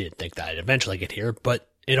 I did think that I'd eventually get here, but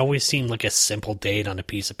it always seemed like a simple date on a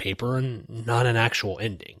piece of paper and not an actual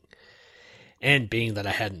ending. And being that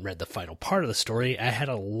I hadn't read the final part of the story, I had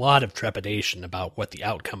a lot of trepidation about what the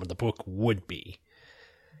outcome of the book would be.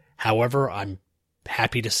 However, I'm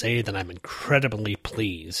happy to say that I'm incredibly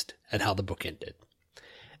pleased at how the book ended.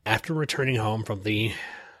 After returning home from the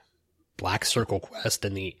Black Circle quest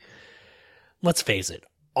and the, let's face it,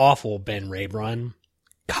 awful Ben Raab run,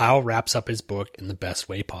 Kyle wraps up his book in the best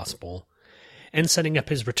way possible, and setting up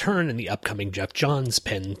his return in the upcoming Jeff Johns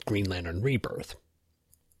penned Green Lantern Rebirth.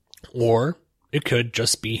 Or it could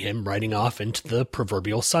just be him riding off into the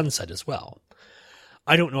proverbial sunset as well.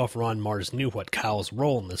 I don't know if Ron Marz knew what Kyle's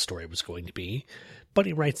role in this story was going to be, but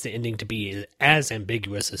he writes the ending to be as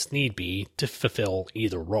ambiguous as need be to fulfill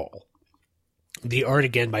either role. The art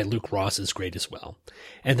again by Luke Ross is great as well,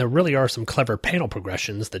 and there really are some clever panel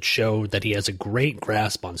progressions that show that he has a great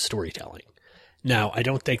grasp on storytelling. Now, I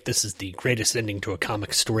don't think this is the greatest ending to a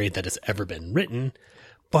comic story that has ever been written,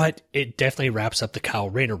 but it definitely wraps up the Kyle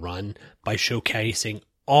Rayner run by showcasing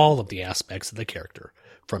all of the aspects of the character,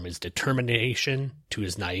 from his determination to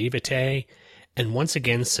his naivete, and once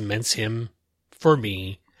again cements him, for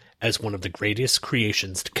me, as one of the greatest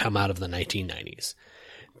creations to come out of the 1990s.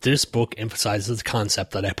 This book emphasizes the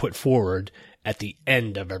concept that I put forward at the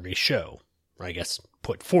end of every show, or I guess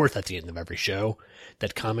put forth at the end of every show,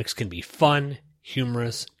 that comics can be fun,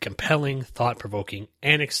 humorous, compelling, thought-provoking,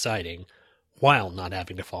 and exciting, while not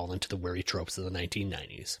having to fall into the weary tropes of the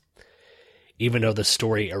 1990s. Even though the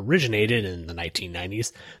story originated in the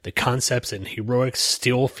 1990s, the concepts and heroics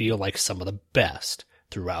still feel like some of the best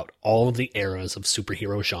throughout all of the eras of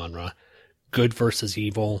superhero genre: good versus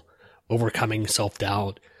evil, overcoming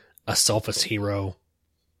self-doubt, a selfless hero.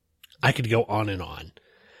 I could go on and on.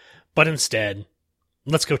 But instead,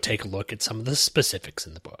 let's go take a look at some of the specifics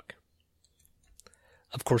in the book.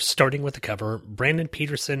 Of course, starting with the cover, Brandon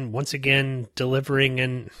Peterson once again delivering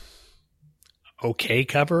an okay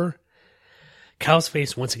cover. Kyle's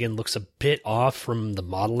face once again looks a bit off from the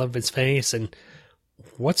model of his face, and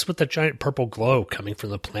what's with the giant purple glow coming from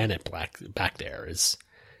the planet back there?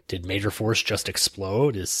 Did Major Force just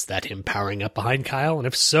explode? Is that him powering up behind Kyle? And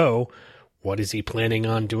if so, what is he planning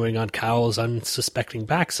on doing on Kyle's unsuspecting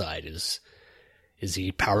backside? Is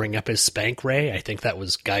he powering up his spank ray? I think that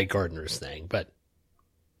was Guy Gardner's thing, but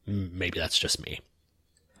maybe that's just me.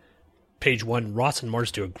 Page 1, Ross and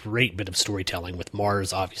Marz do a great bit of storytelling, with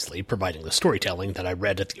Marz obviously providing the storytelling that I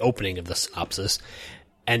read at the opening of the synopsis,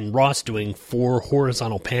 and Ross doing 4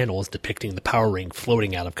 horizontal panels depicting the power ring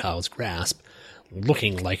floating out of Kyle's grasp,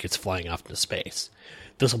 looking like it's flying off into space.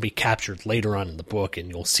 This will be captured later on in the book,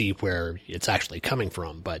 and you'll see where it's actually coming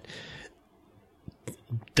from, but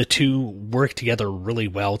the two work together really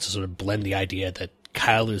well to sort of blend the idea that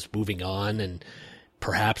Kyle is moving on, and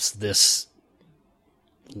perhaps this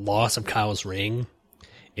loss of Kyle's ring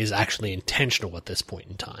is actually intentional at this point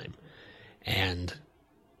in time. And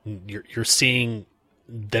you're seeing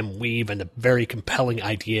them weave in a very compelling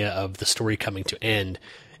idea of the story coming to end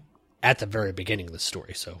at the very beginning of the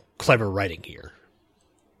story. So clever writing here.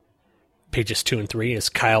 Pages 2 and 3 is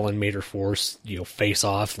Kyle and Major Force, face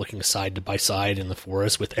off, looking side by side in the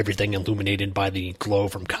forest with everything illuminated by the glow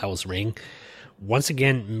from Kyle's ring. Once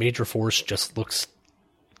again, Major Force just looks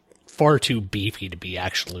far too beefy to be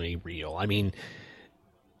actually real. I mean,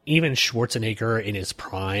 even Schwarzenegger in his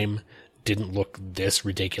prime didn't look this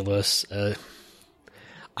ridiculous.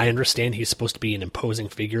 I understand he's supposed to be an imposing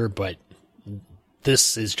figure, but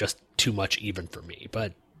this is just too much even for me.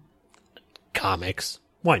 But comics,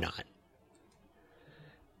 why not?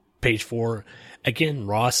 Page 4, again,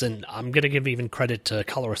 Ross, and I'm going to give even credit to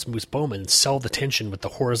colorist Moose Bowman, sell the tension with the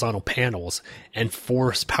horizontal panels and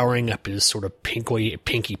Force powering up his sort of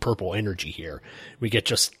pinky purple energy here. We get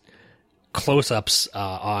just close-ups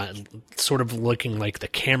on sort of looking like the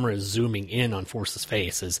camera is zooming in on Force's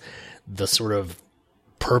face as the sort of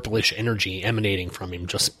purplish energy emanating from him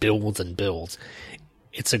just builds and builds.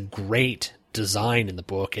 It's a great design in the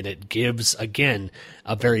book, and it gives, again,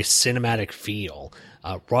 a very cinematic feel.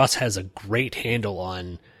 Ross has a great handle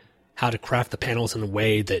on how to craft the panels in a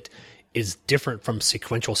way that is different from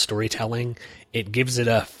sequential storytelling. It gives it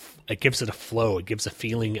a flow. It gives a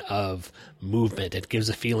feeling of movement. It gives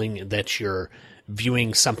a feeling that you're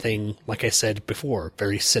viewing something, like I said before,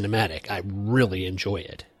 very cinematic. I really enjoy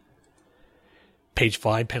it. Page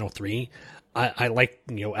 5, panel 3. I like,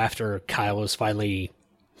 after Kyle has finally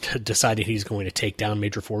decided he's going to take down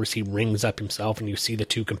Major Force, he rings up himself and you see the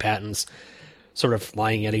two combatants sort of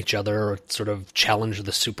flying at each other, sort of challenge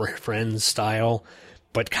the Super Friends style.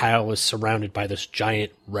 But Kyle is surrounded by this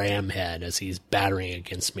giant ram head as he's battering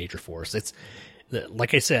against Major Force. It's,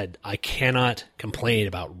 like I said, I cannot complain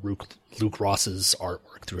about Luke Ross's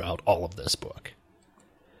artwork throughout all of this book.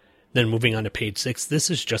 Then moving on to page 6, this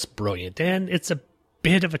is just brilliant, and it's a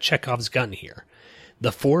bit of a Chekhov's gun here.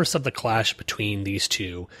 The force of the clash between these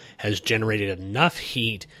two has generated enough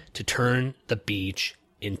heat to turn the beach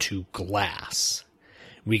into glass.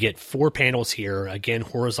 We get 4 panels here, again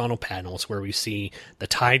horizontal panels, where we see the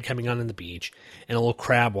tide coming on in the beach and a little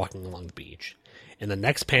crab walking along the beach. In the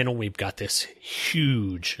next panel, we've got this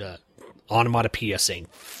huge onomatopoeia saying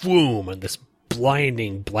 "Boom!" and this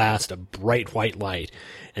blinding blast of bright white light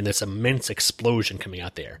and this immense explosion coming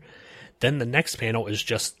out there. Then the next panel is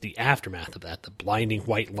just the aftermath of that, the blinding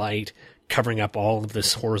white light covering up all of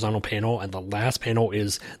this horizontal panel, and the last panel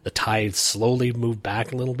is the tide slowly move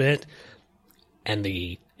back a little bit, and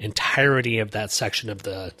the entirety of that section of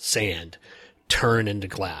the sand turn into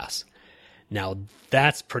glass. Now,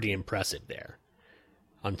 that's pretty impressive there.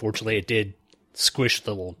 Unfortunately, it did squish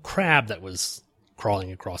the little crab that was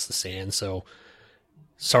crawling across the sand, so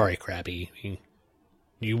sorry, Krabby.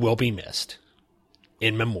 You will be missed.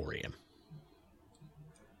 In memoriam.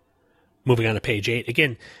 Moving on to page 8,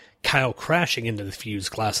 again, Kyle crashing into the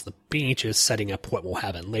fused glass of the beach is setting up what will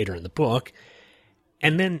happen later in the book.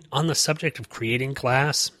 And then on the subject of creating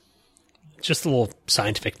glass, just a little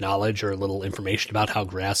scientific knowledge or a little information about how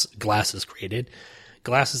glass is created.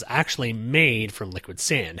 Glass is actually made from liquid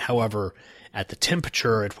sand. However, at the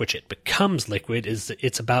temperature at which it becomes liquid,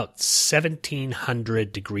 it's about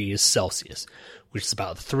 1700 degrees Celsius, which is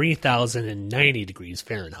about 3090 degrees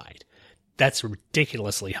Fahrenheit. That's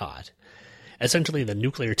ridiculously hot. Essentially, the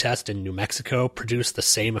nuclear test in New Mexico produced the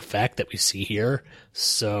same effect that we see here.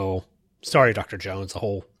 So, sorry, Dr. Jones, the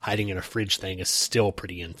whole hiding in a fridge thing is still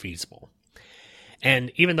pretty infeasible.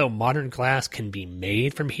 And even though modern glass can be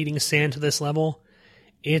made from heating sand to this level,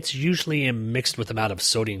 it's usually mixed with amount of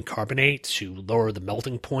sodium carbonate to lower the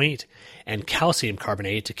melting point and calcium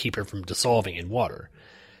carbonate to keep it from dissolving in water.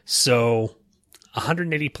 So,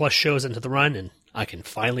 180 plus shows into the run, and I can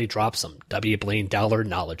finally drop some W. Blaine Dowler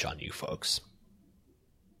knowledge on you folks.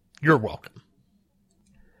 You're welcome.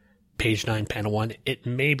 Page 9, panel 1. It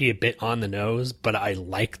may be a bit on the nose, but I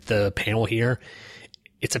like the panel here.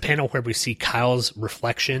 It's a panel where we see Kyle's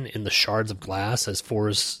reflection in the shards of glass as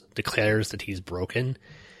Forrest declares that he's broken.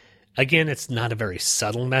 Again, it's not a very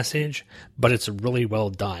subtle message, but it's really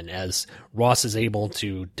well done as Ross is able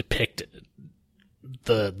to depict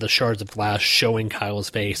the shards of glass showing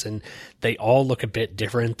Kyle's face, and they all look a bit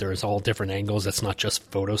different. There's all different angles. It's not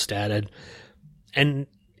just photostated. And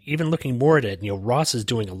even looking more at it, Ross is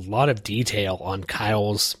doing a lot of detail on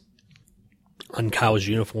Kyle's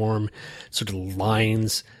uniform, sort of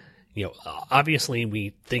lines. Obviously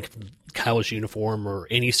we think of Kyle's uniform or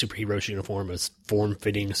any superhero's uniform as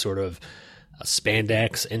form-fitting sort of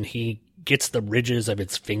spandex, and he gets the ridges of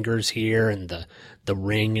its fingers here and the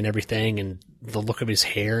ring and everything and the look of his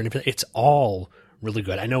hair and everything. It's all really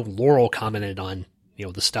good. I know Laurel commented on,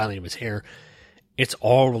 the styling of his hair. It's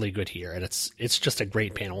all really good here, and it's just a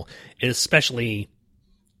great panel. It especially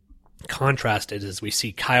contrasted as we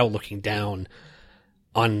see Kyle looking down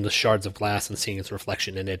on the shards of glass and seeing his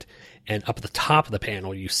reflection in it. And up at the top of the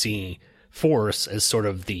panel, you see Force as sort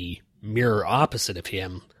of the mirror opposite of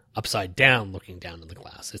him, upside down, looking down in the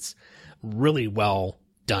glass. It's really well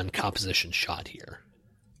done composition shot here.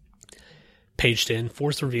 Page 10,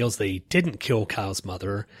 Force reveals they didn't kill Kyle's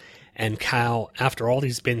mother, and Kyle, after all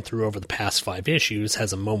he's been through over the past 5 issues,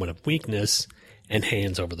 has a moment of weakness and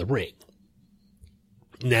hands over the ring.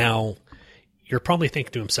 Now, you're probably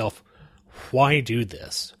thinking to himself, why do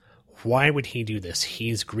this? Why would he do this?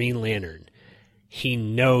 He's Green Lantern. He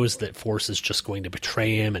knows that Force is just going to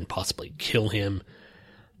betray him and possibly kill him.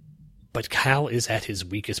 But Kyle is at his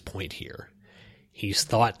weakest point here. He's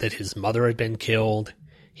thought that his mother had been killed.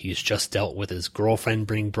 He's just dealt with his girlfriend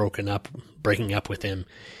breaking up with him.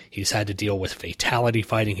 He's had to deal with Fatality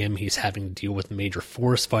fighting him. He's having to deal with Major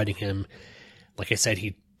Force fighting him. Like I said,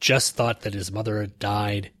 he just thought that his mother had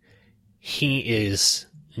died. He is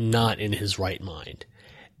not in his right mind.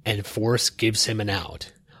 And Force gives him an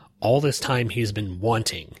out. All this time he's been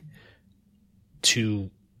wanting to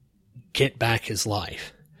get back his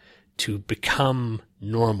life, to become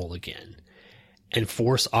normal again. And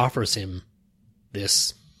Force offers him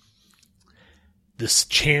this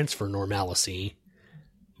chance for normalcy,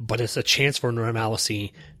 but it's a chance for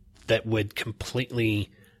normalcy that would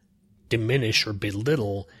completely diminish or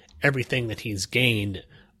belittle everything that he's gained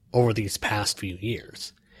over these past few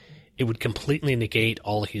years. It would completely negate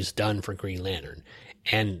all he's done for Green Lantern.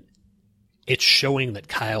 And it's showing that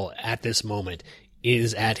Kyle at this moment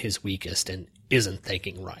is at his weakest and isn't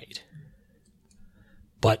thinking right.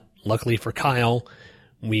 But luckily for Kyle,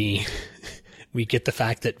 we get the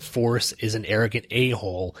fact that Force is an arrogant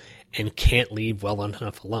a-hole and can't leave well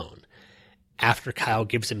enough alone. After Kyle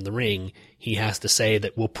gives him the ring, he has to say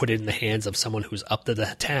that we'll put it in the hands of someone who's up to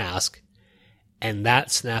the task, and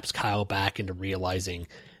that snaps Kyle back into realizing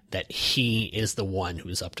that he is the one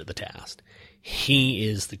who's up to the task. He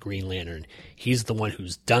is the Green Lantern. He's the one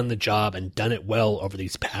who's done the job and done it well over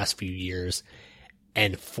these past few years,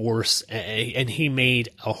 and he made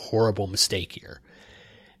a horrible mistake here.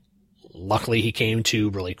 Luckily, he came to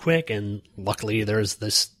really quick, and luckily there's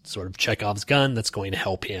this sort of Chekhov's gun that's going to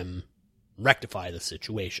help him rectify the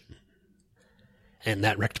situation. And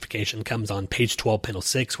that rectification comes on page 12, panel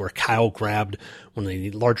 6, where Kyle grabbed one of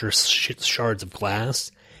the larger shards of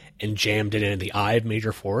glass and jammed it into the eye of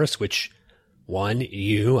Major Force, which,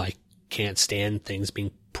 I can't stand things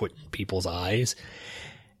being put in people's eyes.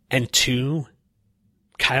 And 2,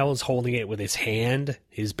 Kyle is holding it with his hand,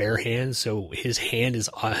 his bare hand, so his hand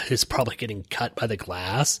is probably getting cut by the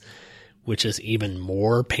glass, which is even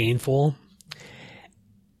more painful.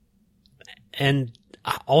 And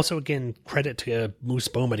also, again, credit to Moose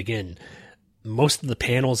Bowman again. Most of the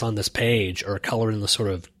panels on this page are colored in the sort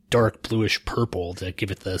of dark bluish purple to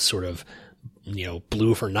give it the sort of,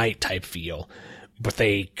 blue for night type feel. But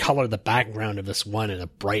they color the background of this one in a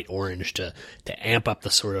bright orange to amp up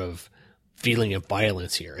the sort of feeling of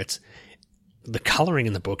violence here. The coloring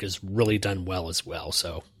in the book is really done well as well,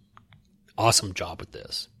 so awesome job with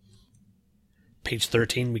this. Page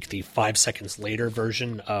 13, we get the 5 seconds later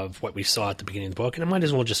version of what we saw at the beginning of the book, and I might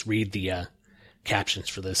as well just read the captions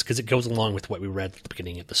for this, because it goes along with what we read at the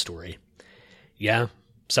beginning of the story. Yeah,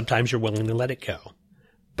 sometimes you're willing to let it go,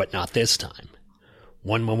 but not this time.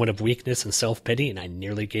 One moment of weakness and self-pity, and I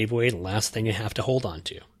nearly gave away the last thing I have to hold on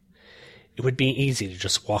to. It would be easy to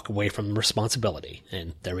just walk away from responsibility,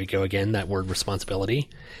 and there we go again, that word responsibility.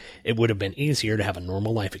 It would have been easier to have a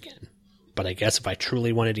normal life again. But I guess if I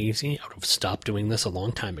truly wanted easy, I would have stopped doing this a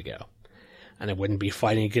long time ago. And I wouldn't be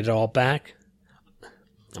fighting to get it all back.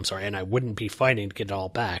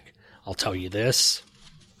 I'll tell you this.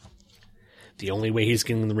 The only way he's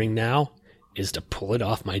getting the ring now is to pull it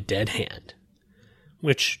off my dead hand.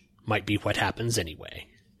 Which might be what happens anyway.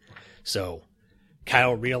 So,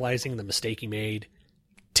 Kyle realizing the mistake he made,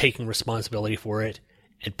 taking responsibility for it,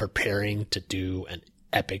 and preparing to do an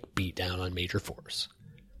epic beatdown on Major Force.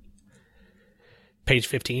 Page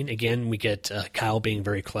 15, again, we get Kyle being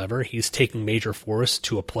very clever. He's taking Major Force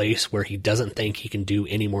to a place where he doesn't think he can do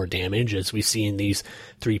any more damage, as we see in these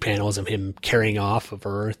 3 panels of him carrying off of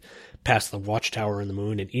Earth, past the Watchtower and the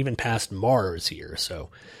Moon, and even past Mars here.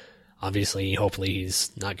 So, obviously, hopefully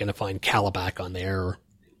he's not going to find Calabac on there, or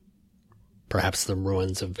perhaps the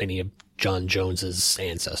ruins of any of John Jones's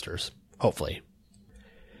ancestors. Hopefully.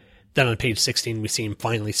 Then on page 16, we see him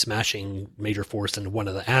finally smashing Major Force into one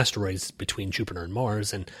of the asteroids between Jupiter and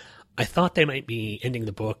Mars, and I thought they might be ending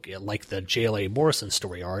the book like the J.L.A. Morrison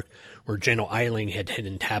story arc, where General Eiling had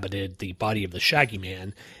inhabited the body of the Shaggy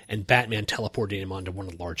Man, and Batman teleported him onto one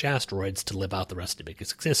of the large asteroids to live out the rest of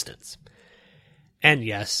his existence. And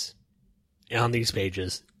yes, on these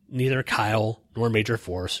pages, neither Kyle nor Major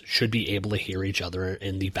Force should be able to hear each other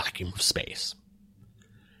in the vacuum of space.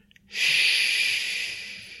 Shh.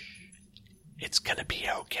 It's gonna be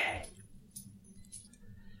okay.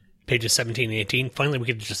 Pages 17 and 18, finally we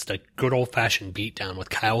get just a good old-fashioned beatdown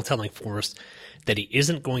with Kyle telling Force that he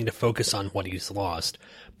isn't going to focus on what he's lost,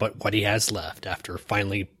 but what he has left after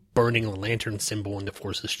finally burning the lantern symbol into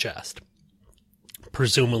Force's chest.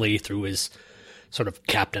 Presumably through his sort of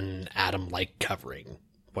Captain Atom-like covering,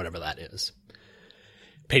 whatever that is.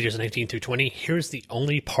 Pages 19 through 20, here's the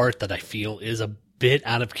only part that I feel is a bit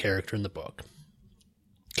out of character in the book.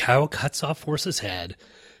 Kyle cuts off Force's head,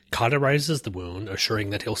 cauterizes the wound, assuring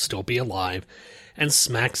that he'll still be alive, and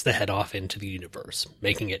smacks the head off into the universe,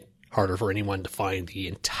 making it harder for anyone to find the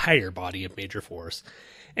entire body of Major Force,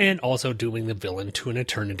 and also dooming the villain to an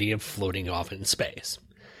eternity of floating off in space.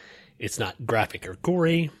 It's not graphic or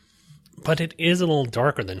gory, but it is a little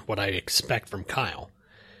darker than what I expect from Kyle.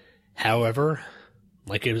 However,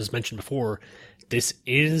 like it was mentioned before, this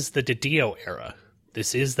is the DiDio era.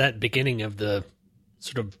 This is that beginning of the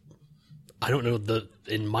sort of, I don't know,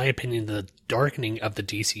 in my opinion, the darkening of the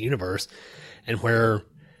DC universe, and where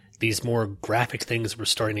these more graphic things were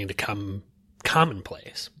starting to come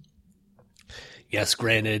commonplace. Yes,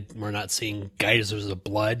 granted, we're not seeing geysers of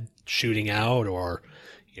blood shooting out, or,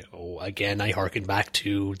 again, I harken back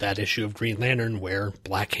to that issue of Green Lantern where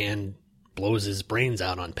Black Hand blows his brains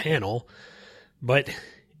out on panel, but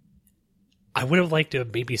I would have liked to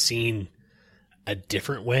have maybe seen a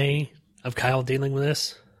different way of Kyle dealing with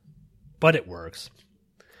this, but it works.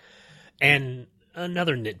 And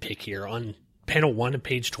another nitpick here, on panel 1 of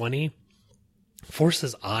page 20,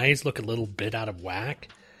 Force's eyes look a little bit out of whack.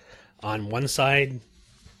 On one side,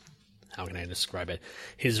 how can I describe it?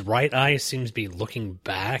 His right eye seems to be looking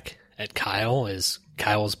back at Kyle as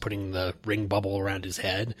Kyle's putting the ring bubble around his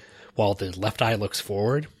head, while the left eye looks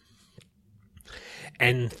forward.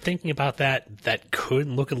 And thinking about that could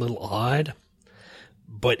look a little odd,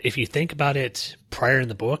 but if you think about it prior in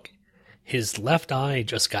the book, his left eye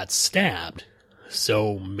just got stabbed,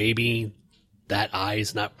 so maybe that eye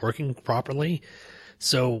is not working properly.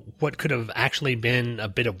 So what could have actually been a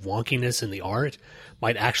bit of wonkiness in the art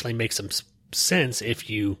might actually make some sense if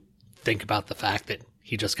you think about the fact that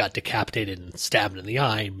he just got decapitated and stabbed in the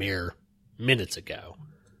eye mere minutes ago.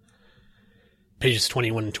 Pages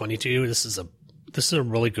 21 and 22, this is a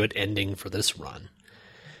really good ending for this run.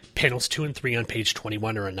 Panels 2 and 3 on page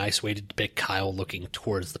 21 are a nice way to depict Kyle looking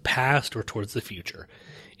towards the past or towards the future.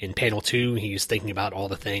 In panel 2, he's thinking about all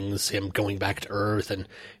the things, him going back to Earth and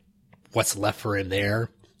what's left for him there,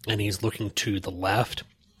 and he's looking to the left.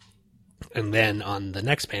 And then on the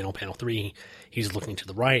next panel, panel 3, he's looking to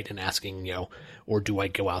the right and asking, or do I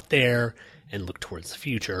go out there and look towards the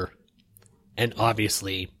future? And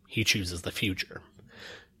obviously, he chooses the future,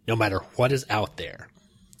 no matter what is out there.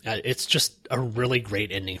 It's just a really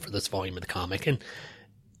great ending for this volume of the comic, and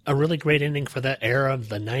a really great ending for that era of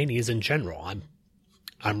the 90s in general.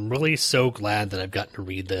 I'm really so glad that I've gotten to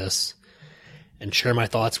read this and share my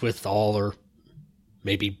thoughts with all, or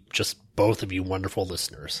maybe just both of you wonderful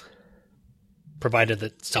listeners, provided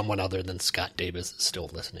that someone other than Scott Davis is still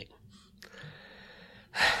listening.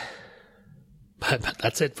 But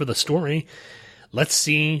that's it for the story. Let's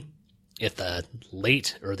see if the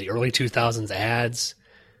late or the early 2000s ads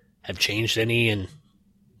have changed any and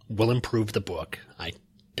will improve the book. I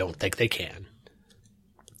don't think they can.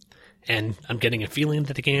 And I'm getting a feeling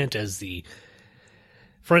that they can't, as the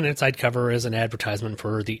front and side cover is an advertisement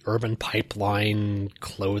for the Urban Pipeline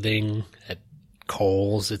clothing at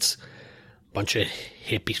Kohl's. It's a bunch of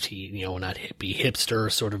hippie, not hippie,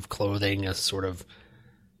 hipster sort of clothing, a sort of,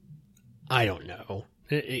 I don't know.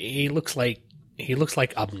 He looks like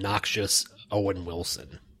obnoxious Owen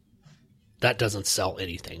Wilson. That doesn't sell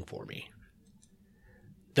anything for me.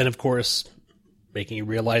 Then, of course, making you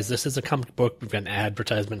realize this is a comic book, we've got an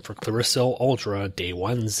advertisement for Clearasil Ultra, Day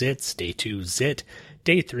 1 Zits, Day 2 Zit,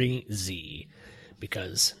 Day 3 Z.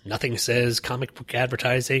 Because nothing says comic book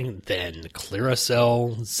advertising than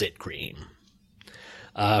Clearasil Zit Cream.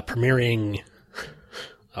 Premiering...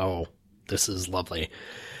 Oh, this is lovely.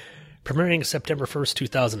 Premiering September 1st,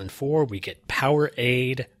 2004, we get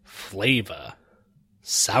Powerade Flava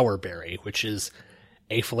Sourberry, which is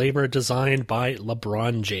a flavor designed by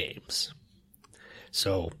LeBron James.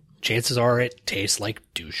 So, chances are it tastes like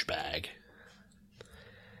douchebag.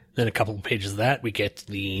 Then a couple of pages of that, we get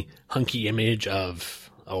the hunky image of,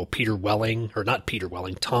 Peter Welling, or not Peter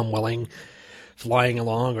Welling, Tom Welling, flying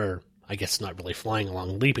along, or I guess not really flying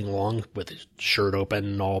along, leaping along with his shirt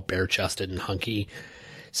open, all bare-chested and hunky,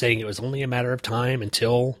 saying it was only a matter of time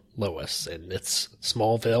until Lois. And it's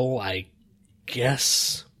Smallville, I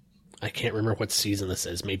guess, I can't remember what season this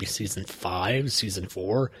is, maybe season 5, season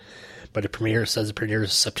 4, but it premieres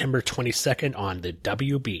September 22nd on the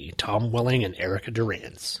WB, Tom Welling and Erica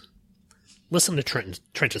Durance. Listen to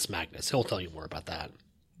Trentus Magnus, he'll tell you more about that.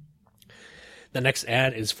 The next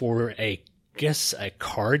ad is for a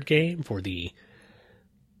card game for the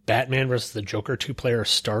Batman vs. the Joker 2-player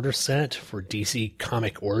starter set for DC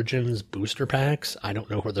Comic Origins booster packs. I don't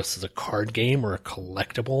know whether this is a card game or a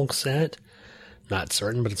collectible set. Not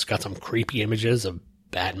certain, but it's got some creepy images of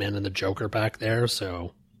Batman and the Joker back there,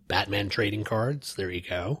 so Batman trading cards. There you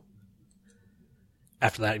go.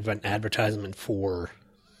 After that, we've got an advertisement for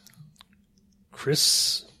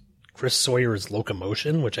Chris Sawyer's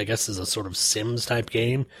Locomotion, which I guess is a sort of Sims type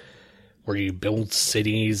game where you build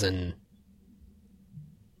cities and,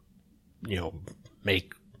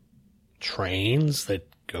 make trains that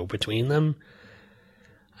go between them.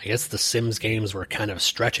 I guess the Sims games were kind of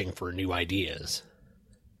stretching for new ideas.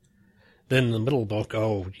 Then in the middle of the book,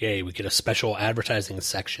 we get a special advertising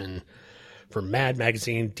section for Mad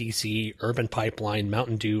Magazine, DC, Urban Pipeline,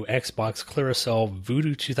 Mountain Dew, Xbox, Clearasil,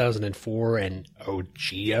 Voodoo 2004, and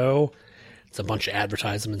OGO. It's a bunch of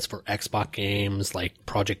advertisements for Xbox games like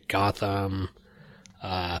Project Gotham,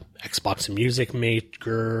 Xbox Music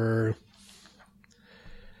Maker,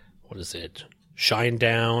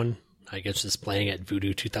 Shinedown, I guess is playing at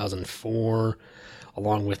Voodoo 2004,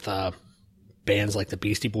 along with bands like the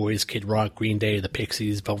Beastie Boys, Kid Rock, Green Day, the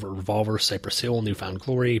Pixies, Velvet Revolver, Cypress Hill, Newfound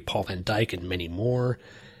Glory, Paul Van Dyke, and many more.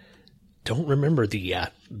 Don't remember the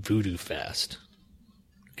Voodoo Fest.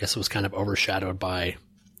 Guess it was kind of overshadowed by,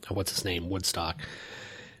 Woodstock.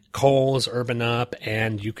 Kohl's, Urban Up,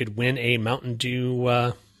 and you could win a Mountain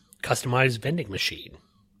Dew customized vending machine.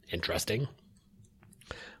 Interesting.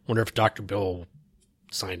 Wonder if Dr. Bill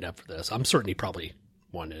signed up for this. I'm certain he probably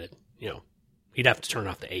wanted it. He'd have to turn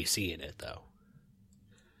off the AC in it, though.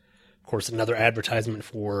 Of course, another advertisement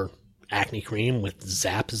for acne cream with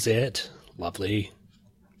Zap Zit. Lovely.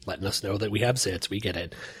 Letting us know that we have zits. We get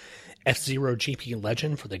it. F-Zero GP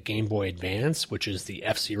Legend for the Game Boy Advance, which is the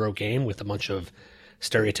F-Zero game with a bunch of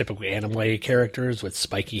stereotypical anime characters with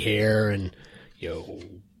spiky hair and,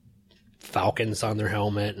 falcons on their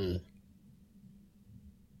helmet and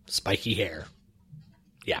spiky hair.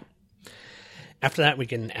 Yeah. After that, we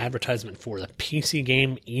get an advertisement for the PC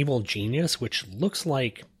game Evil Genius, which looks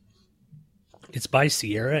like it's by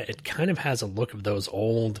Sierra. It kind of has a look of those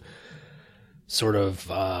old sort of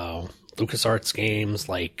LucasArts games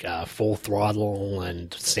like Full Throttle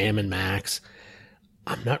and Sam & Max.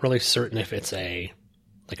 I'm not really certain if it's a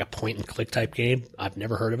point-and-click type game. I've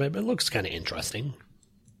never heard of it, but it looks kind of interesting.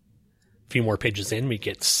 A few more pages in, we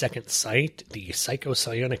get Second Sight, the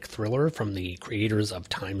psycho-psionic thriller from the creators of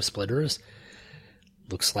Time Splitters.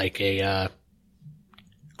 Looks like a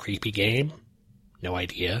creepy game. No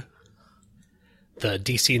idea. The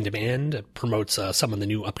DC in Demand promotes some of the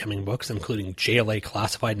new upcoming books, including JLA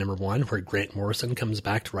Classified #1, where Grant Morrison comes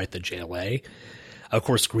back to write the JLA. Of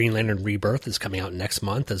course, Green Lantern Rebirth is coming out next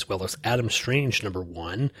month, as well as Adam Strange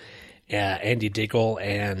 #1. Andy Diggle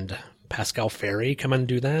and Pascal Ferry come on to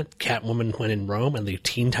do that. Catwoman When in Rome and the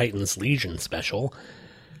Teen Titans Legion special.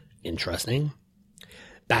 Interesting.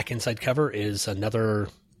 Back inside cover is another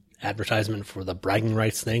advertisement for the bragging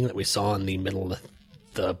rights thing that we saw in the middle of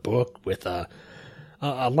the book with a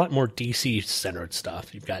lot more DC-centered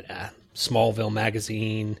stuff. You've got Smallville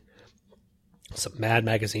Magazine, some Mad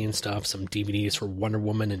Magazine stuff, some DVDs for Wonder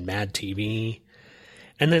Woman and Mad TV.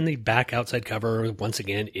 And then the back outside cover, once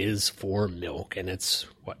again, is for Milk. And it's,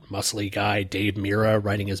 muscly guy Dave Mira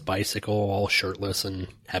riding his bicycle, all shirtless and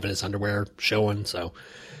having his underwear showing. So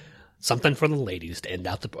something for the ladies to end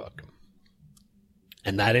out the book.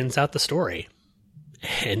 And that ends out the story.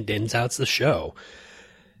 And ends out the show.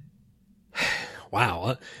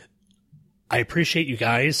 Wow. I appreciate you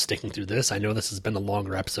guys sticking through this. I know this has been a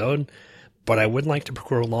longer episode, but I would like to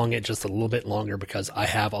prolong it just a little bit longer because I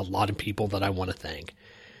have a lot of people that I want to thank.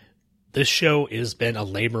 This show has been a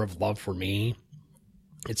labor of love for me.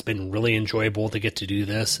 It's been really enjoyable to get to do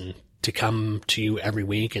this and to come to you every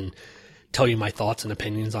week and tell you my thoughts and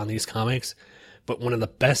opinions on these comics. But one of the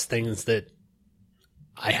best things that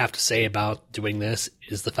I have to say about doing this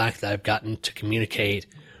is the fact that I've gotten to communicate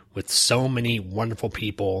with so many wonderful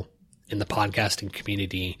people in the podcasting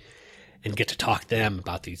community and get to talk to them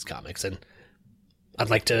about these comics. And I'd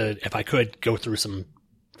like to, if I could, go through some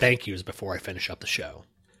thank yous before I finish up the show.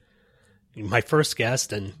 My first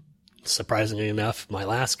guest, and surprisingly enough, my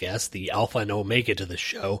last guest, the alpha and omega to the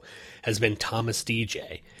show, has been Thomas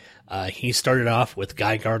DJ. He started off with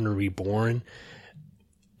Guy Gardner Reborn,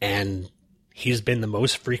 and he's been the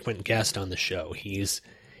most frequent guest on the show. He's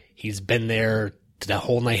been there to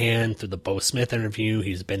hold my hand through the Bo Smith interview.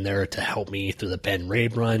 He's been there to help me through the Ben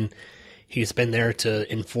Raid run. He's been there to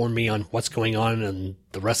inform me on what's going on in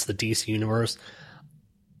the rest of the DC universe.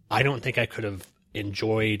 I don't think I could have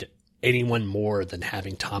enjoyed anyone more than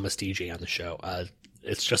having Thomas DJ on the show.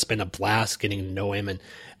 It's just been a blast getting to know him, and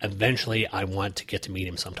eventually I want to get to meet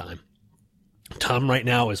him sometime. Tom right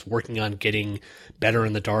now is working on getting Better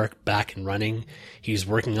in the Dark back and running. He's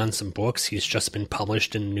working on some books. He's just been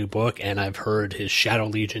published in a new book, and I've heard his Shadow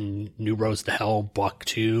Legion New Roads to Hell Book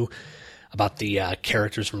 2 about the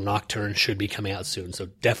characters from Nocturne should be coming out soon, so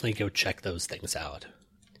definitely go check those things out.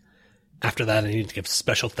 After that, I need to give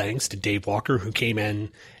special thanks to Dave Walker, who came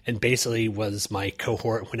in and basically was my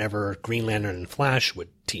cohort whenever Green Lantern and Flash would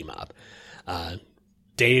team up.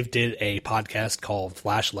 Dave did a podcast called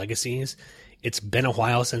Flash Legacies. It's been a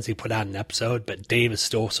while since he put out an episode, but Dave is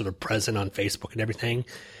still sort of present on Facebook and everything.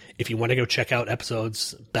 If you want to go check out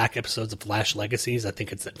back episodes of Flash Legacies, I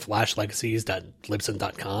think it's at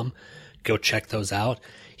flashlegacies.libsyn.com. Go check those out.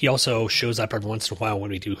 He also shows up every once in a while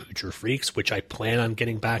when we do Hoocher Freaks, which I plan on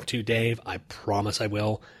getting back to, Dave. I promise I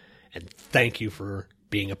will. And thank you for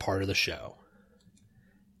being a part of the show.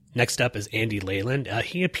 Next up is Andy Leyland.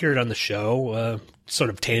 He appeared on the show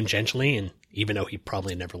sort of tangentially, and even though he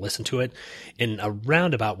probably never listened to it, in a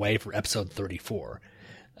roundabout way for episode 34.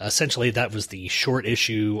 Essentially, that was the short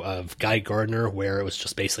issue of Guy Gardner, where it was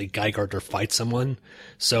just basically Guy Gardner fights someone.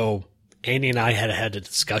 So Andy and I had a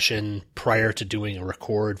discussion prior to doing a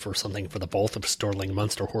record for something for the Vault of Sterling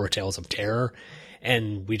Munster Horror Tales of Terror,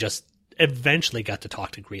 and we just eventually got to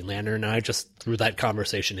talk to Green Lantern, and I just threw that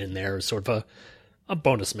conversation in there as sort of a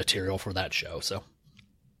bonus material for that show. So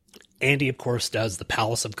Andy, of course, does the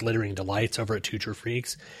Palace of Glittering Delights over at Hoocher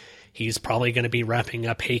Freaks. He's probably going to be wrapping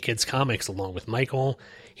up Hey Kids Comics along with Michael.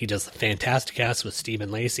 He does the Fantastic Cast with Stephen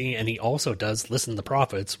Lacey, and he also does Listen to the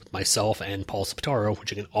Prophets with myself and Paul Spataro,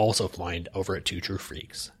 which you can also find over at Hoocher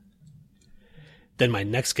Freaks. Then my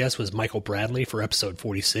next guest was Michael Bradley for episode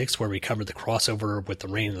 46, where we covered the crossover with The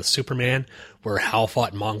Reign of the Superman, where Hal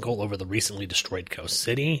fought Mongol over the recently destroyed Coast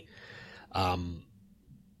City.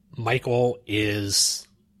 Michael is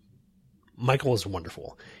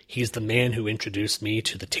wonderful. He's the man who introduced me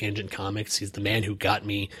to the Tangent Comics. He's the man who got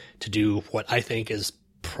me to do what I think is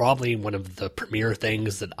probably one of the premier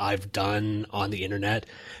things that I've done on the internet.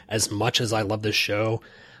 As much as I love this show,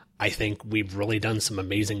 I think we've really done some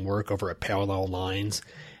amazing work over at Parallel Lines,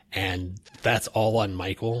 and that's all on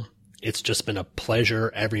Michael. It's just been a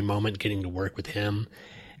pleasure every moment getting to work with him,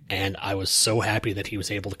 and I was so happy that he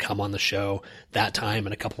was able to come on the show that time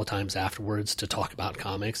and a couple of times afterwards to talk about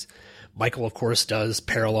comics. Michael, of course, does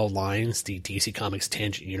Parallel Lines, the DC Comics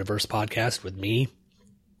Tangent Universe podcast with me,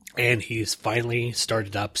 and he's finally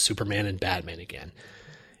started up Superman and Batman again.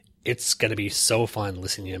 It's going to be so fun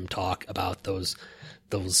listening to him talk about those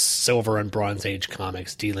Silver and Bronze Age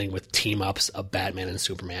comics dealing with team-ups of Batman and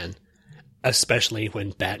Superman, especially when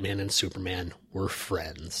Batman and Superman were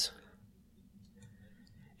friends.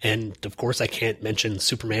 And, of course, I can't mention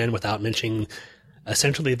Superman without mentioning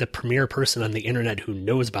essentially the premier person on the internet who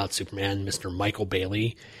knows about Superman, Mr. Michael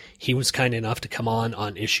Bailey. He was kind enough to come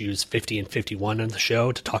on issues 50 and 51 of the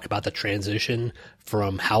show to talk about the transition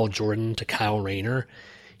from Hal Jordan to Kyle Rayner.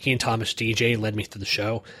 He and Thomas DJ led me through the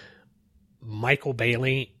show. Michael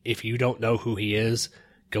Bailey, if you don't know who he is,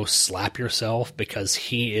 go slap yourself, because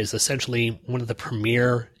he is essentially one of the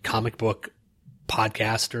premier comic book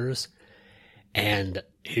podcasters, and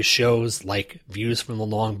his shows like Views from the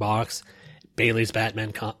Long Box, Bailey's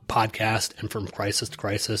Batman podcast, and From Crisis to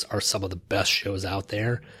Crisis are some of the best shows out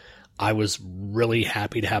there. I was really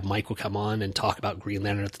happy to have Michael come on and talk about Green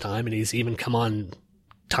Lantern at the time, and he's even come on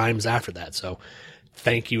times after that. So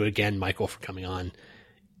thank you again, Michael, for coming on.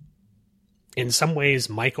 In some ways,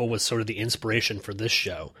 Michael was sort of the inspiration for this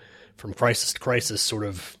show. From Crisis to Crisis sort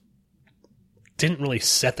of didn't really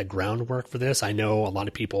set the groundwork for this. I know a lot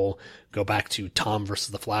of people go back to Tom versus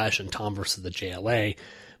the Flash and Tom versus the JLA,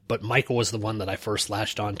 but Michael was the one that I first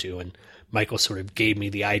latched onto, and Michael sort of gave me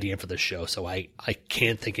the idea for this show, so I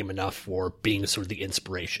can't thank him enough for being sort of the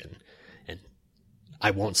inspiration. And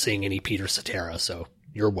I won't sing any Peter Cetera, so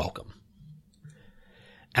you're welcome.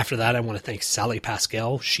 After that, I want to thank Sally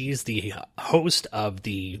Pascal. She's the host of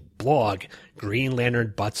the blog Green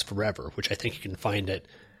Lantern Butts Forever, which I think you can find at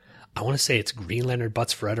I want to say it's Green Lantern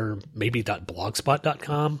Butts Forever, maybe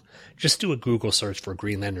 .blogspot.com. Just do a Google search for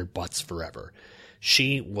Green Lantern Butts Forever.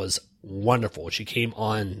 She was wonderful. She came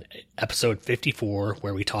on episode 54,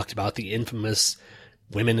 where we talked about the infamous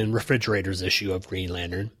Women in Refrigerators issue of Green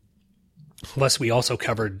Lantern. Plus, we also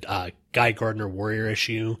covered Guy Gardner Warrior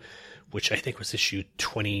issue, which I think was issue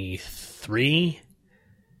 23.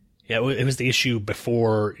 Yeah, it was the issue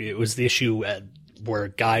before. It was the issue where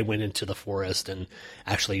Guy went into the forest and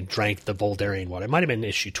actually drank the Voldarian water. It might have been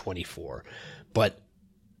issue 24. But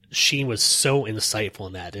she was so insightful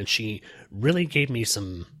in that, and she really gave me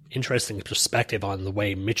some interesting perspective on the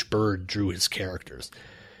way Mitch Byrd drew his characters.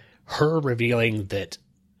 Her revealing that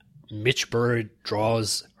Mitch Byrd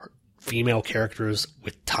draws female characters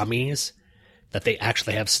with tummies, that they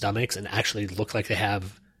actually have stomachs and actually look like they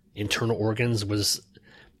have internal organs,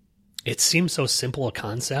 it seems so simple a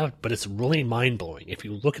concept, but it's really mind-blowing. If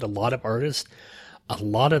you look at a lot of artists, a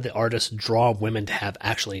lot of the artists draw women to have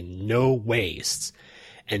actually no waists,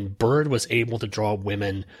 and Byrd was able to draw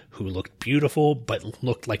women who looked beautiful, but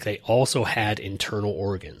looked like they also had internal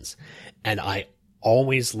organs. And I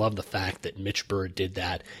always loved the fact that Mitch Byrd did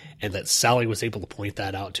that, and that Sally was able to point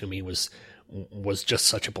that out to me was just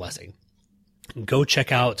such a blessing. Go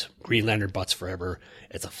check out Green Lantern Butts Forever.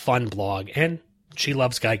 It's a fun blog, and she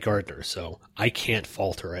loves Guy Gardner, so I can't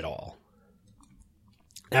fault her at all.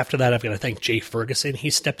 After that, I've got to thank Jay Ferguson. He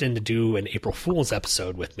stepped in to do an April Fool's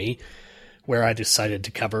episode with me, where I decided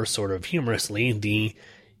to cover, sort of humorously, the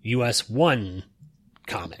US 1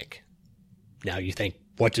 comic. Now you think,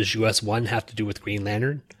 what does US 1 have to do with Green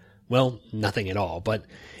Lantern? Well, nothing at all, but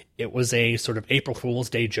it was a sort of April Fool's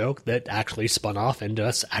Day joke that actually spun off into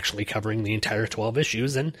us actually covering the entire 12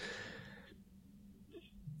 issues, and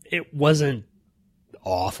it wasn't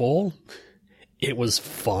awful. It was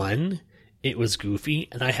fun. It was goofy,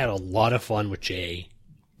 and I had a lot of fun with Jay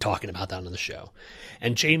talking about that on the show.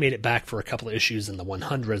 And Jay made it back for a couple of issues in the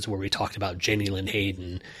 100s where we talked about Jenny Lynn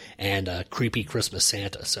Hayden and Creepy Christmas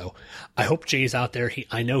Santa. So I hope Jay's out there.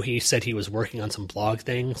 I know he said he was working on some blog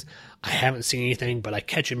things. I haven't seen anything, but I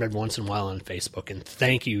catch him every once in a while on Facebook. And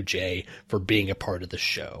thank you, Jay, for being a part of the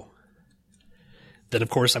show. Then, of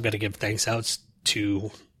course, I've got to give thanks outs to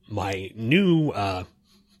my new, the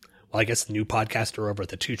new podcaster over at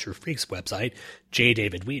the Two True Freaks website, J.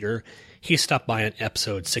 David Weeder. He stopped by on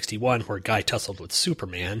episode 61 where Guy tussled with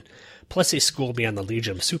Superman. Plus, he schooled me on the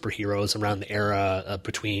Legion of Superheroes around the era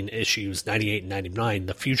between issues 98 and 99,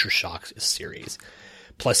 the Future Shock series.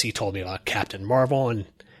 Plus, he told me about Captain Marvel and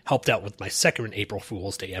helped out with my second April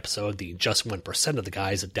Fool's Day episode, the Just 1% of the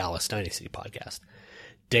Guys at Dallas Dynasty podcast.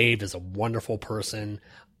 Dave is a wonderful person.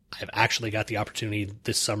 I've actually got the opportunity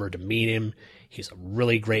this summer to meet him. He's a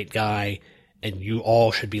really great guy, and you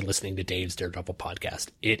all should be listening to Dave's Daredevil podcast.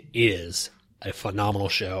 It is a phenomenal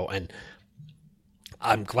show, and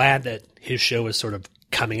I'm glad that his show is sort of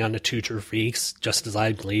coming on to Two True Freaks just as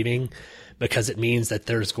I'm leaving, because it means that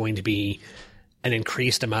there's going to be an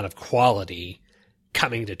increased amount of quality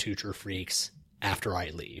coming to Two True Freaks after I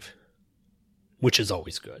leave, which is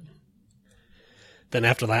always good. Then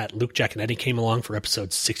after that, Luke Giaconetti came along for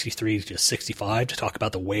episodes 63 to 65 to talk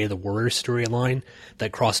about the Way of the Warrior storyline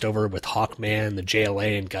that crossed over with Hawkman, the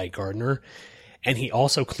JLA, and Guy Gardner. And he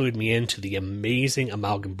also clued me into the amazing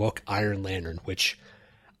amalgam book Iron Lantern, which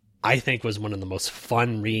I think was one of the most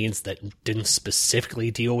fun reads that didn't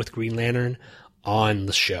specifically deal with Green Lantern on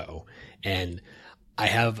the show. And I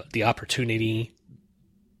have the opportunity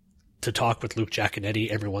to talk with Luke Giaconetti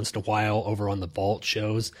every once in a while over on the Vault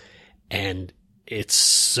shows, and it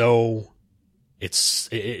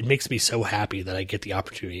makes me so happy that I get the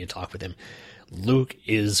opportunity to talk with him. Luke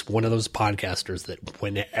is one of those podcasters that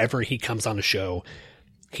whenever he comes on a show,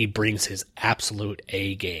 he brings his absolute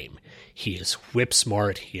A game. He is whip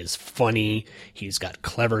smart. He is funny. He's got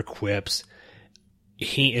clever quips.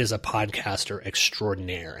 He is a podcaster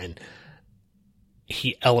extraordinaire, and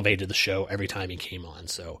he elevated the show every time he came on.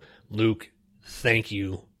 So, Luke, thank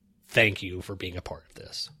you. Thank you for being a part of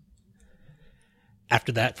this.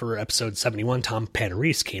 After that, for episode 71, Tom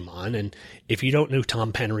Panarese came on, and if you don't know who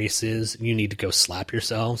Tom Panarese is, you need to go slap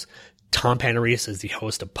yourselves. Tom Panarese is the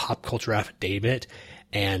host of Pop Culture Affidavit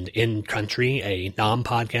and In Country, a NOM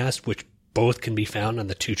podcast, which both can be found on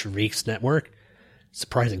the Two True Freaks network.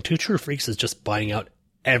 Surprising, Two True Freaks is just buying out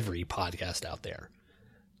every podcast out there.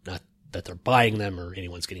 Not that they're buying them or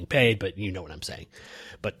anyone's getting paid, but you know what I'm saying.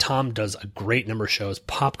 But Tom does a great number of shows.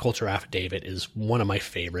 Pop Culture Affidavit is one of my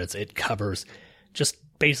favorites. It covers just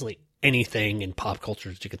basically anything in pop culture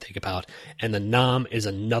that you can think about. And the NOM is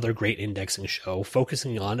another great indexing show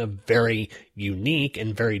focusing on a very unique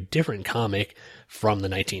and very different comic from the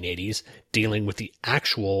 1980s, dealing with the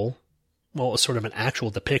actual sort of an actual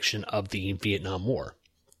depiction of the Vietnam War.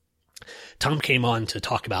 Tom came on to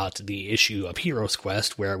talk about the issue of Heroes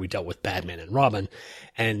Quest, where we dealt with Batman and Robin,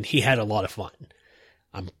 and he had a lot of fun.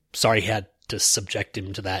 I'm sorry he had to subject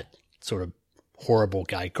him to that sort of horrible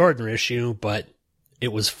Guy Gardner issue, but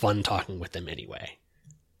it was fun talking with him anyway.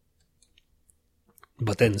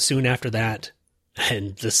 But then soon after that,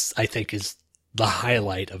 and this I think is the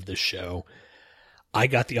highlight of this show, I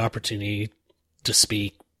got the opportunity to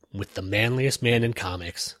speak with the manliest man in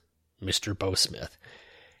comics, Mr. Bo Smith.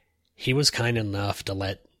 He was kind enough to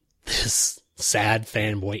let this sad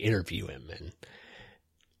fanboy interview him. And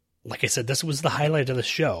like I said, this was the highlight of the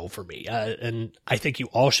show for me. And I think you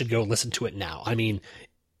all should go listen to it now. I mean,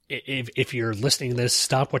 if you're listening to this,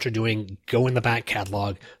 stop what you're doing, go in the back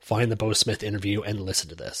catalog, find the Bo Smith interview, and listen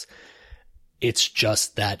to this. It's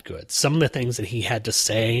just that good. Some of the things that he had to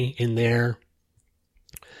say in there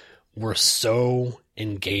were so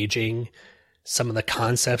engaging. Some of the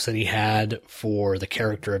concepts that he had for the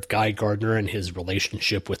character of Guy Gardner and his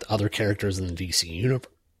relationship with other characters in the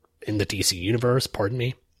DC universe,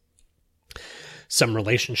 Some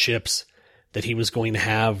relationships that he was going to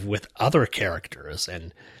have with other characters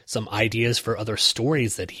and some ideas for other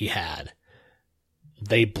stories that he had.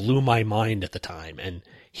 They blew my mind at the time, and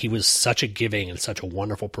he was such a giving and such a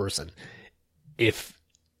wonderful person. If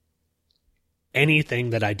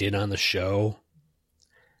anything that I did on the show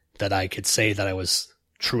that I could say that I was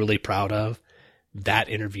truly proud of, that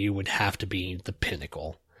interview would have to be the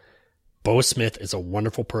pinnacle. Bo Smith is a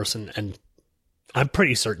wonderful person, and I'm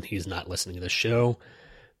pretty certain he's not listening to this show,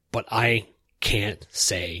 but I can't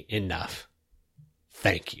say enough.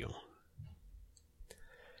 Thank you.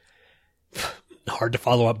 Hard to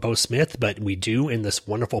follow up Bo Smith, but we do in this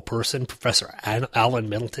wonderful person. Professor Alan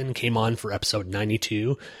Middleton came on for episode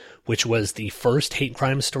 92, which was the first hate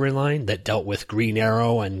crime storyline that dealt with Green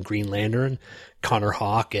Arrow and Green Lantern, Connor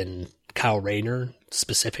Hawke and Kyle Rayner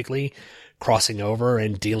specifically, crossing over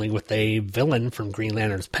and dealing with a villain from Green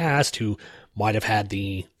Lantern's past who might have had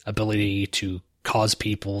the ability to cause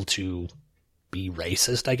people to be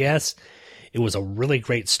racist, I guess. It was a really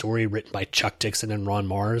great story written by Chuck Dixon and Ron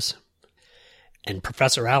Mars. And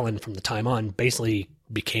Professor Allen, from the time on, basically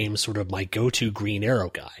became sort of my go-to Green Arrow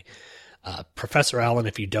guy. Professor Allen,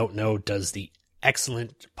 if you don't know, does the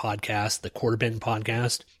excellent podcast, the Quarter Bin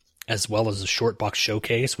podcast, as well as the Short Box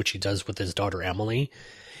Showcase, which he does with his daughter Emily.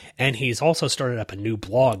 And he's also started up a new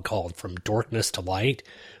blog called From Darkness to Light,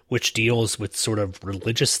 which deals with sort of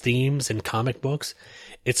religious themes in comic books.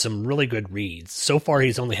 It's some really good reads. So far,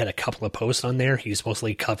 he's only had a couple of posts on there. He's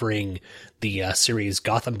mostly covering the series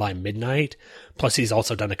Gotham by Midnight. Plus, he's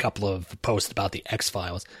also done a couple of posts about the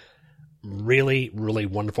X-Files. Really, really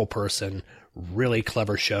wonderful person, really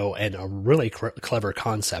clever show, and a really clever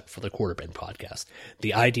concept for the Quarter Bin podcast.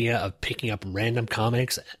 The idea of picking up random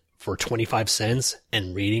comics for 25 cents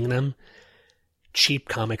and reading them. Cheap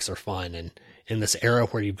comics are fun, and in this era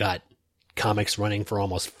where you've got comics running for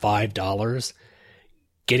almost $5,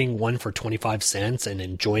 getting one for 25 cents and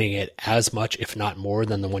enjoying it as much, if not more,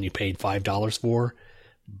 than the one you paid $5 for,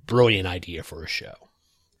 brilliant idea for a show.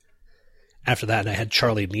 After that, I had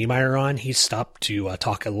Charlie Niemeyer on. He stopped to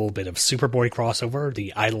talk a little bit of Superboy crossover,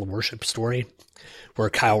 the idol worship story, where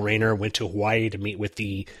Kyle Rayner went to Hawaii to meet with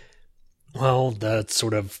the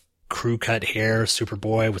sort of crew-cut hair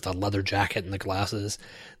Superboy with a leather jacket and the glasses.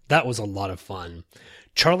 That was a lot of fun.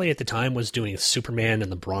 Charlie at the time was doing Superman in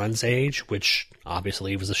the Bronze Age, which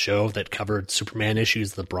obviously was a show that covered Superman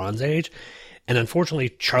issues of the Bronze Age. And unfortunately,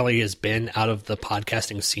 Charlie has been out of the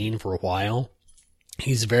podcasting scene for a while.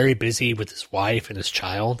 He's very busy with his wife and his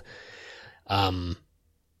child. We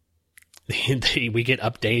get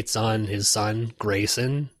updates on his son,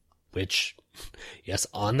 Grayson, which, yes,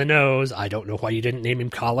 on the nose. I don't know why you didn't name him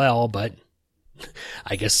Kal-El, but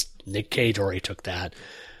I guess Nick Cage already took that.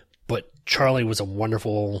 But Charlie was a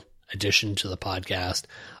wonderful addition to the podcast.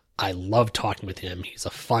 I love talking with him. He's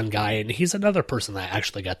a fun guy, and he's another person that I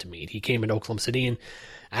actually got to meet. He came in Oklahoma City, and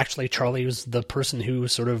actually Charlie was the person who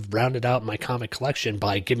sort of rounded out my comic collection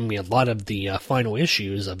by giving me a lot of the final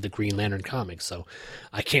issues of the Green Lantern comics. So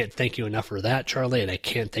I can't thank you enough for that, Charlie, and I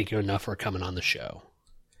can't thank you enough for coming on the show.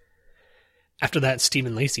 After that,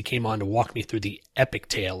 Stephen Lacey came on to walk me through the epic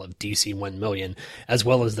tale of DC 1 Million, as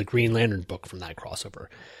well as the Green Lantern book from that crossover.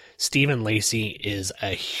 Stephen Lacey is a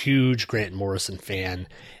huge Grant Morrison fan,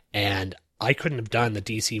 and I couldn't have done the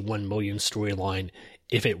DC 1 Million storyline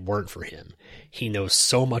if it weren't for him. He knows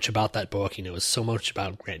so much about that book. He knows so much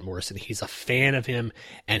about Grant Morrison. He's a fan of him,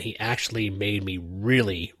 and he actually made me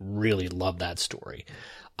really, really love that story.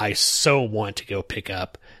 I so want to go pick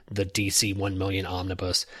up the DC 1 Million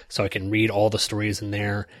Omnibus so I can read all the stories in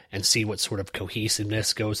there and see what sort of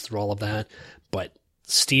cohesiveness goes through all of that. But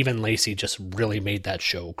Stephen Lacey just really made that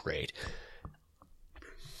show great.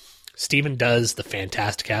 Stephen does the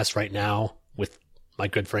Fantasticast right now with my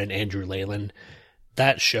good friend Andrew Leyland.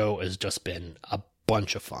 That show has just been a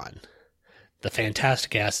bunch of fun. The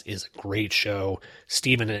Fantasticast is a great show.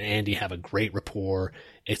 Stephen and Andy have a great rapport.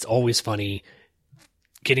 It's always funny.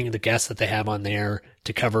 Getting the guests that they have on there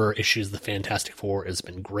to cover issues of the Fantastic Four has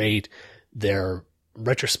been great. Their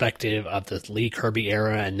retrospective of the Lee Kirby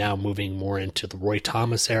era and now moving more into the Roy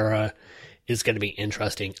Thomas era is going to be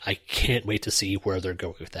interesting. I can't wait to see where they're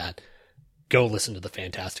going with that. Go listen to the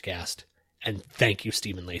Fantasticast. And thank you,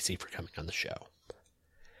 Stephen Lacey, for coming on the show.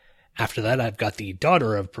 After that, I've got the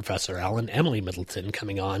daughter of Professor Allen, Emily Middleton,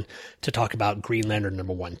 coming on to talk about Green Lantern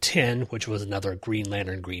number 110, which was another Green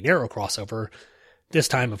Lantern Green Arrow crossover. This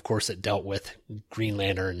time, of course, it dealt with Green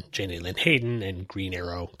Lantern Janie Lynn Hayden and Green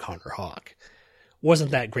Arrow Connor Hawke.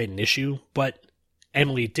 Wasn't that great an issue, but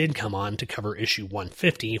Emily did come on to cover issue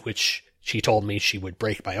 150, which she told me she would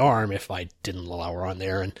break my arm if I didn't allow her on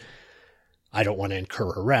there, and I don't want to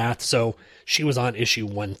incur her wrath, so she was on issue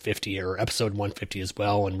 150, or episode 150 as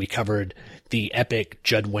well, and we covered the epic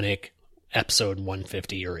Judd Winnick episode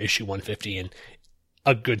 150, or issue 150, and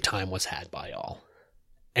a good time was had by all.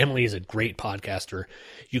 Emily is a great podcaster.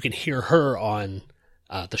 You can hear her on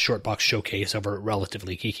the Short Box Showcase over at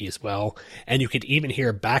Relatively Geeky as well, and you could even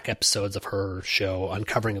hear back episodes of her show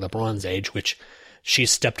Uncovering the Bronze Age, which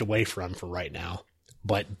she's stepped away from for right now.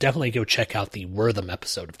 But definitely go check out the Wortham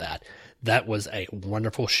episode of that. That was a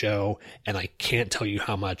wonderful show, and I can't tell you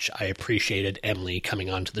how much I appreciated Emily coming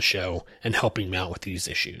onto the show and helping me out with these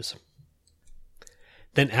issues.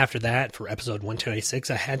 Then after that, for episode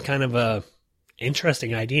 126, I had kind of a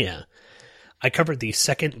interesting idea. I covered the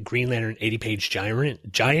second Green Lantern 80-page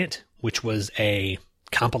Giant, which was a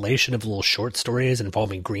compilation of little short stories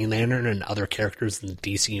involving Green Lantern and other characters in the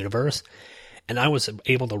DC universe, and I was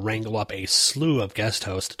able to wrangle up a slew of guest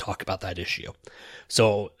hosts to talk about that issue.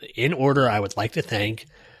 So, in order, I would like to thank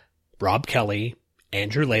Rob Kelly,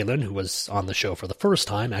 Andrew Leyland, who was on the show for the first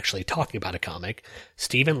time, actually talking about a comic,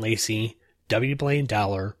 Stephen Lacey, W. Blaine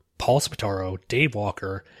Dowler, Paul Spataro, Dave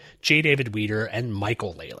Walker, J. David Weeder, and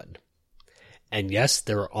Michael Leyland. And yes,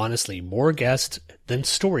 there are honestly more guests than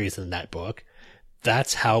stories in that book.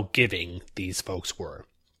 That's how giving these folks were.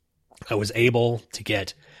 I was able to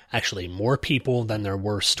get actually more people than there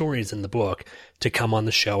were stories in the book to come on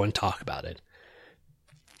the show and talk about it.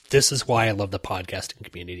 This is why I love the podcasting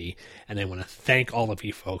community, and I want to thank all of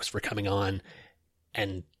you folks for coming on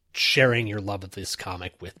and sharing your love of this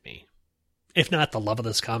comic with me. If not the love of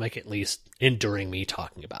this comic, at least enduring me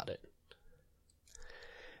talking about it.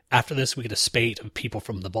 After this, we get a spate of people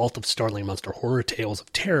from the Vault of Starling Monster Horror Tales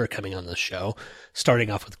of Terror coming on the show,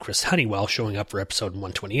 starting off with Chris Honeywell showing up for episode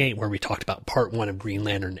 128, where we talked about part 1 of Green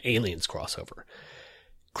Lantern Aliens crossover.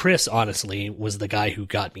 Chris, honestly, was the guy who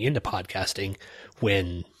got me into podcasting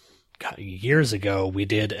when, years ago, we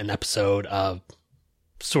did an episode of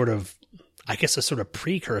a sort of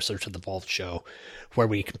precursor to the Vault show, where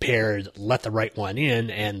we compared Let the Right One In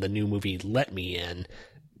and the new movie Let Me In,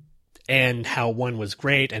 and how one was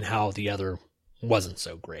great and how the other wasn't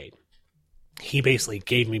so great. He basically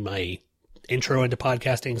gave me my intro into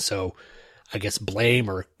podcasting, so I guess blame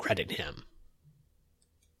or credit him.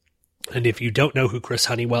 And if you don't know who Chris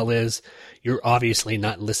Honeywell is, you're obviously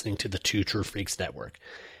not listening to the Two True Freaks Network.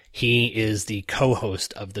 He is the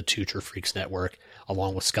co-host of the Two True Freaks Network,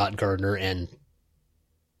 along with Scott Gardner, and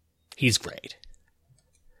he's great.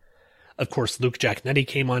 Of course, Luke Giaconetti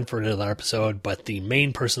came on for another episode, but the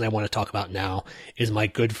main person I want to talk about now is my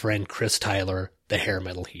good friend Chris Tyler, the hair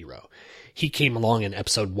metal hero. He came along in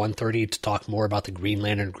episode 130 to talk more about the Green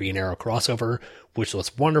Lantern Green Arrow crossover, which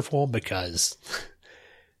was wonderful because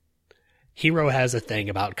Hero has a thing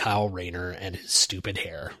about Kyle Rayner and his stupid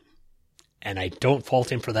hair. And I don't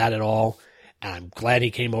fault him for that at all, and I'm glad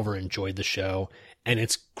he came over and enjoyed the show, and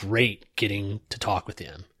it's great getting to talk with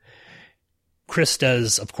him. Chris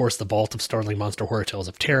does, of course, the Vault of Starling Monster Horror Tales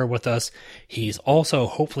of Terror with us. He's also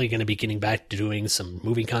hopefully going to be getting back to doing some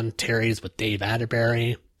movie commentaries with Dave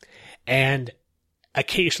Atterbury. And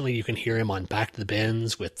occasionally you can hear him on Back to the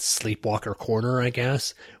Bins with Sleepwalker Corner, I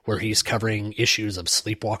guess, where he's covering issues of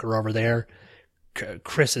Sleepwalker over there.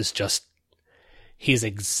 Chris is just, he's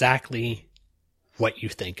exactly what you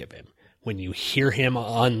think of him. When you hear him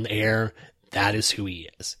on air, that is who he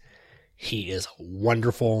is. He is a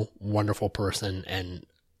wonderful, wonderful person, and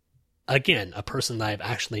again, a person that I've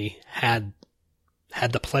actually had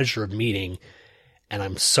the pleasure of meeting, and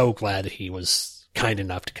I'm so glad that he was kind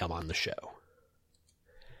enough to come on the show.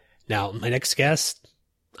 Now, my next guest,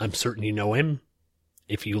 I'm certain you know him.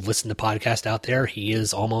 If you listen to podcasts out there, he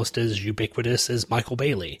is almost as ubiquitous as Michael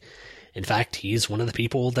Bailey. In fact, he's one of the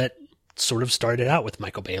people that sort of started out with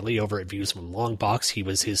Michael Bailey over at Views from Longbox. He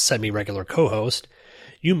was his semi-regular co-host.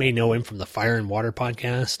 You may know him from the Fire and Water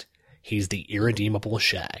podcast. He's the irredeemable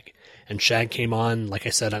Shag. And Shag came on, like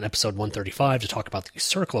I said, on episode 135 to talk about the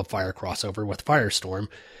Circle of Fire crossover with Firestorm,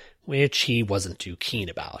 which he wasn't too keen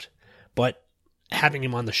about. But having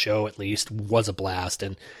him on the show, at least, was a blast.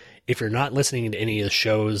 And if you're not listening to any of the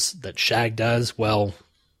shows that Shag does, well,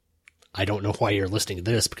 I don't know why you're listening to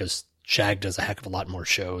this, because Shag does a heck of a lot more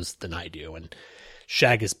shows than I do. And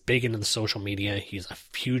Shag is big into the social media. He's a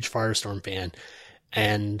huge Firestorm fan.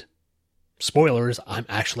 And spoilers, I'm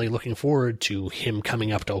actually looking forward to him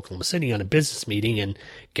coming up to Oklahoma City on a business meeting and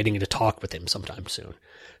getting to talk with him sometime soon.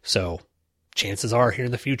 So chances are here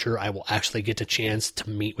in the future, I will actually get a chance to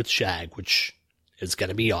meet with Shag, which is going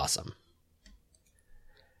to be awesome.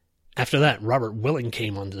 After that, Robert Willing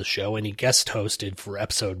came onto the show and he guest hosted for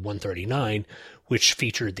episode 139, which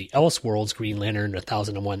featured the Elseworlds Green Lantern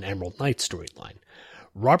 1001 Emerald Knight storyline.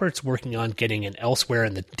 Robert's working on getting an Elsewhere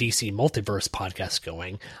in the DC Multiverse podcast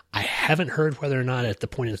going. I haven't heard whether or not at the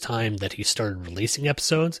point of time that he started releasing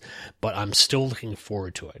episodes, but I'm still looking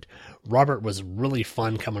forward to it. Robert was really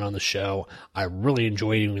fun coming on the show. I really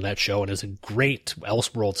enjoyed doing that show, and it's a great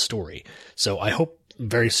Elseworld story. So I hope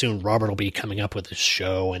very soon Robert will be coming up with his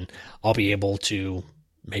show, and I'll be able to,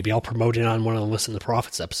 maybe I'll promote it on one of the Listen to the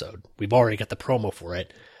Prophets episode. We've already got the promo for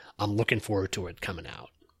it. I'm looking forward to it coming out.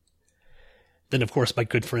 Then, of course, my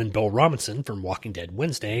good friend Bill Robinson from Walking Dead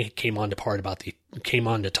Wednesday came on to talk about the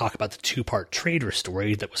 2-part Trader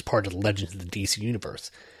story that was part of the Legends of the DC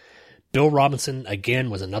Universe. Bill Robinson, again,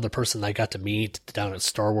 was another person I got to meet down at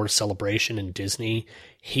Star Wars Celebration in Disney.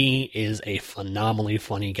 He is a phenomenally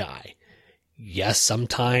funny guy. Yes,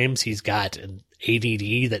 sometimes he's got an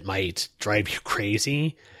ADD that might drive you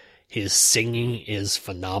crazy. His singing is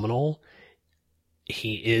phenomenal.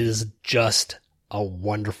 He is just a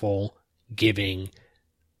wonderful, giving,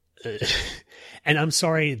 and I'm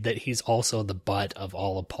sorry that he's also the butt of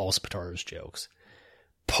all of Paul Spataro's jokes.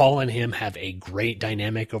 Paul and him have a great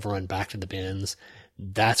dynamic over on Back to the Bins.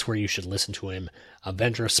 That's where you should listen to him.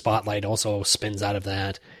 Avenger Spotlight also spins out of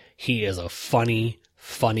that. He is a funny,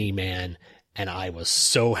 funny man, and I was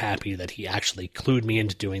so happy that he actually clued me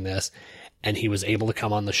into doing this, and he was able to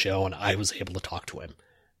come on the show, and I was able to talk to him.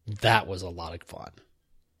 That was a lot of fun.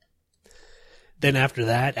 Then after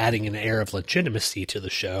that, adding an air of legitimacy to the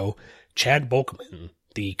show, Chad Bokelman,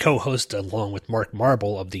 the co-host along with Mark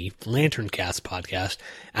Marble of the Lantern Cast podcast,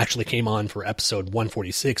 actually came on for episode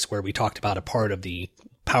 146, where we talked about a part of the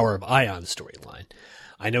Power of Ion storyline.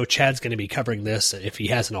 I know Chad's going to be covering this, if he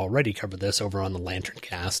hasn't already covered this, over on the Lantern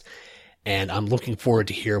Cast, and I'm looking forward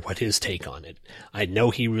to hear what his take on it. I know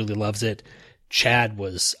he really loves it. Chad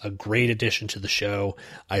was a great addition to the show.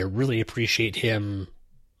 I really appreciate him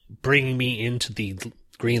bringing me into the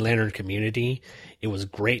Green Lantern community. It was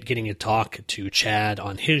great getting to talk to Chad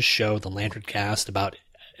on his show, The Lantern Cast, about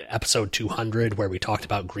episode 200, where we talked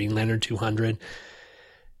about Green Lantern 200.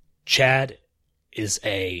 Chad is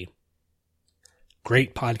a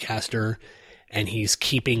great podcaster, and he's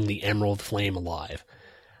keeping the Emerald Flame alive.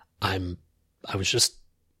 I was just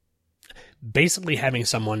basically having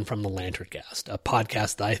someone from the Lantern Cast, a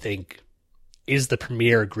podcast that I think is the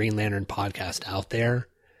premier Green Lantern podcast out there,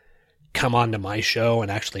 come on to my show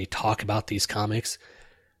and actually talk about these comics,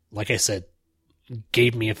 like I said,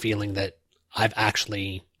 gave me a feeling that I've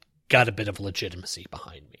actually got a bit of legitimacy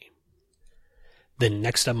behind me. Then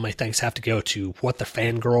next up, my thanks have to go to What the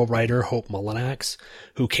Fangirl writer Hope Mullinax,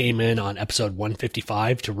 who came in on episode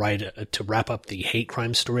 155 to wrap up the hate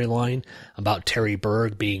crime storyline about Terry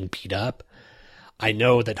Berg being beat up. I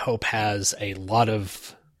know that Hope has a lot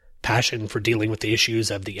of passion for dealing with the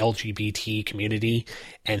issues of the LGBT community,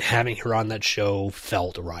 and having her on that show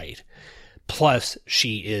felt right. Plus,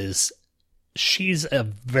 she's a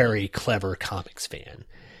very clever comics fan,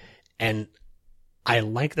 and I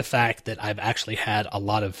like the fact that I've actually had a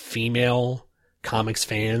lot of female comics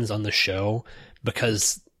fans on the show,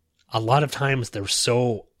 because a lot of times they're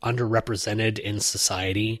so underrepresented in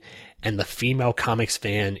society, and the female comics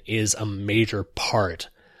fan is a major part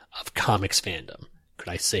of comics fandom.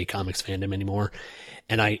 could I say comics fandom anymore.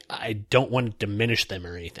 And I don't want to diminish them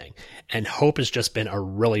or anything. And Hope has just been a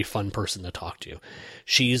really fun person to talk to.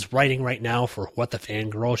 She's writing right now for What the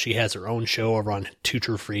Fangirl. She has her own show over on Two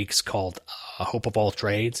True Freaks called Hope of All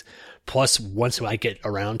Trades. Plus, once I get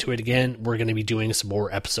around to it again, we're going to be doing some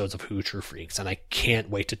more episodes of Who True Freaks. And I can't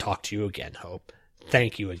wait to talk to you again, Hope.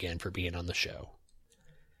 Thank you again for being on the show.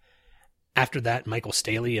 After that, Michael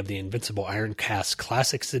Staley of the Invincible Ironcast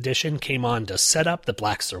Classics Edition came on to set up the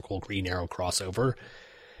Black Circle Green Arrow crossover,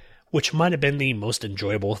 which might have been the most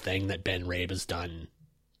enjoyable thing that Ben Raab has done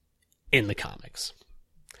in the comics.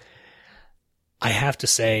 I have to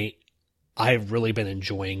say, I've really been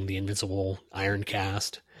enjoying the Invincible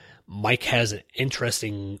Ironcast. Mike has an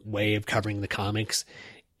interesting way of covering the comics.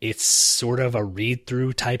 It's sort of a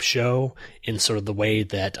read-through type show in sort of the way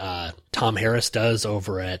that Tom Harris does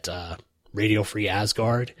over at Radio Free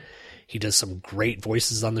Asgard. He does some great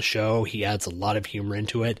voices on the show. He adds a lot of humor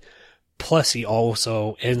into it. Plus, he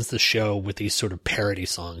also ends the show with these sort of parody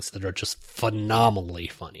songs that are just phenomenally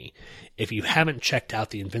funny. If you haven't checked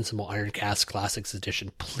out the Invincible Ironcast Classics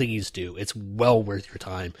Edition, please do. It's well worth your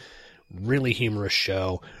time. Really humorous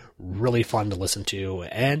show. Really fun to listen to.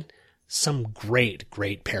 And some great,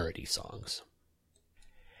 great parody songs.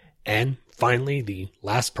 And finally, the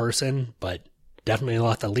last person, but definitely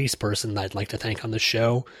not the least person that I'd like to thank on the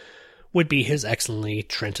show, would be His Excellency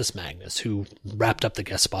Trentus Magnus, who wrapped up the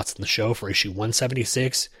guest spots in the show for issue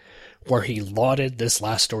 176, where he lauded this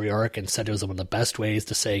last story arc and said it was one of the best ways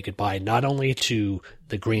to say goodbye not only to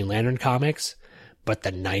the Green Lantern comics, but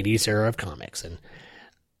the 90s era of comics. And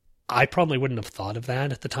I probably wouldn't have thought of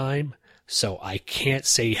that at the time, so I can't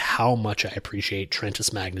say how much I appreciate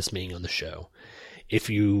Trentus Magnus being on the show. If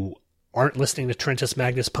you aren't listening to Trentus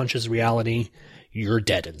Magnus Punches Reality, you're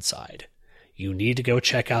dead inside. You need to go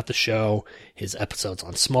check out the show, his episodes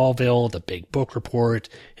on Smallville, the Big Book Report,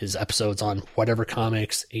 his episodes on whatever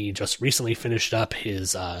comics. He just recently finished up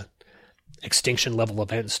his Extinction Level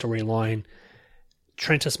Event storyline.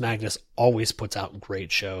 Trentus Magnus always puts out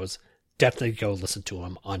great shows. Definitely go listen to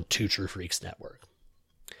him on Two True Freaks Network.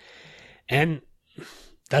 And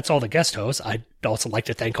that's all the guest hosts. I'd also like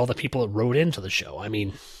to thank all the people that wrote into the show. I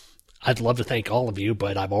mean, I'd love to thank all of you,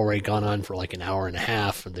 but I've already gone on for like an hour and a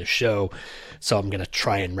half for this show, so I'm going to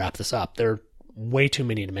try and wrap this up. There are way too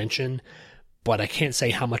many to mention, but I can't say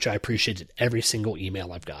how much I appreciated every single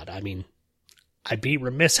email I've got. I mean, I'd be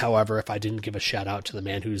remiss, however, if I didn't give a shout out to the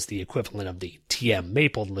man who's the equivalent of the TM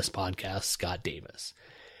Maple to this podcast, Scott Davis.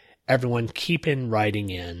 Everyone keep writing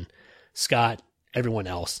in. Scott, everyone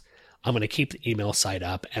else, I'm going to keep the email site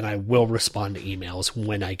up, and I will respond to emails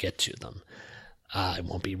when I get to them. I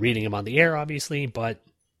won't be reading them on the air, obviously, but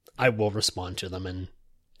I will respond to them and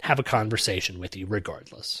have a conversation with you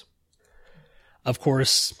regardless. Of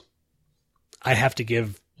course, I have to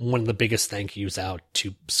give one of the biggest thank yous out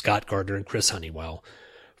to Scott Gardner and Chris Honeywell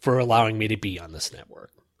for allowing me to be on this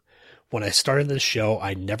network. When I started this show,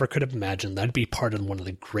 I never could have imagined that I'd be part of one of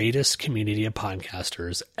the greatest community of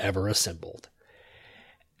podcasters ever assembled.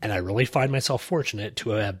 And I really find myself fortunate to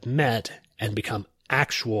have met and become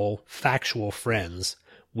actual, factual friends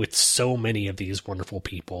with so many of these wonderful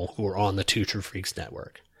people who are on the Two True Freaks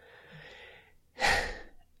network.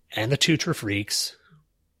 And the Two True Freaks,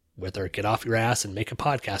 with their Get Off Your Ass and Make a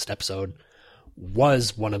Podcast episode,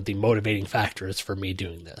 was one of the motivating factors for me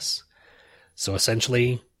doing this. So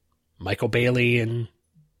essentially, Michael Bailey and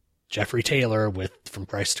Jeffrey Taylor with From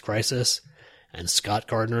Crisis to Crisis, and Scott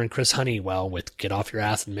Gardner and Chris Honeywell with Get Off Your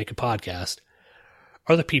Ass and Make a Podcast,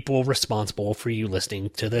 are the people responsible for you listening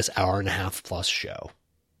to this hour-and-a-half plus show.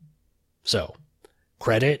 So,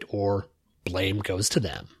 credit or blame goes to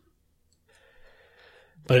them.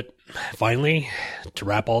 But finally, to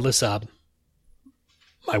wrap all this up,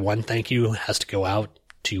 my one thank you has to go out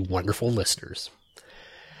to wonderful listeners.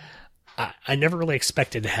 I never really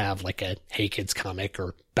expected to have like a Hey Kids comic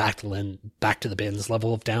or Back to the Bins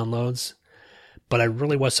level of downloads, but I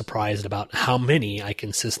really was surprised about how many I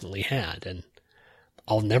consistently had, and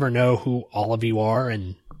I'll never know who all of you are,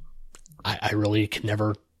 and I really can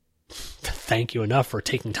never thank you enough for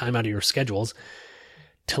taking time out of your schedules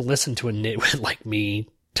to listen to a nitwit like me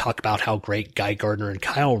talk about how great Guy Gardner and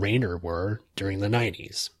Kyle Rayner were during the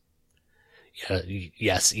 90s.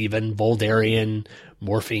 Yes, even Voldarian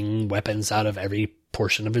morphing weapons out of every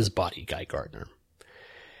portion of his body, Guy Gardner.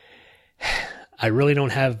 I really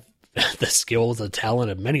don't have the skills, the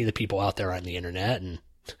talent of many of the people out there on the internet, and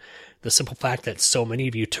the simple fact that so many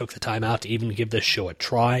of you took the time out to even give this show a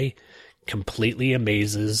try completely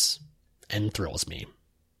amazes and thrills me.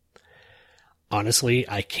 Honestly,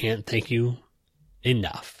 I can't thank you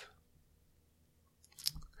enough.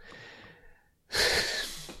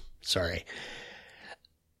 Sorry.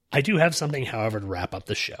 I do have something, however, to wrap up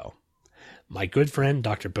the show. My good friend,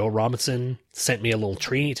 Dr. Bill Robinson, sent me a little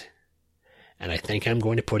treat, and I think I'm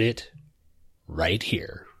going to put it right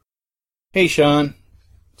here. Hey, Sean.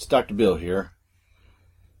 It's Dr. Bill here.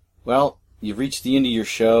 Well, you've reached the end of your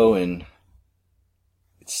show, and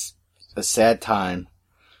it's a sad time.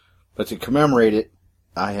 But to commemorate it,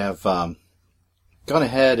 I have gone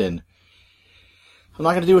ahead and I'm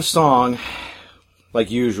not going to do a song like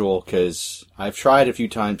usual because I've tried a few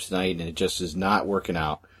times tonight and it just is not working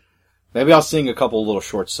out. Maybe I'll sing a couple little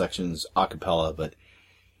short sections a cappella, but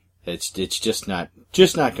it's just not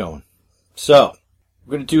going. So,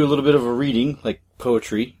 we're going to do a little bit of a reading, like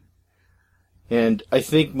poetry. And I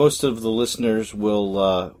think most of the listeners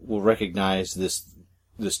will recognize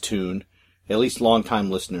this tune, at least longtime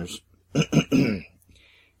listeners. And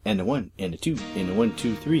a 1, and a 2, and a 1,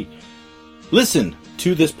 2, 3. Listen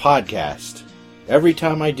to this podcast. Every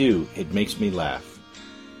time I do, it makes me laugh.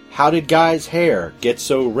 How did Guy's hair get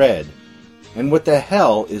so red? And what the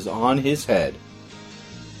hell is on his head?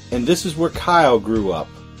 And this is where Kyle grew up,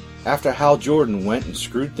 after Hal Jordan went and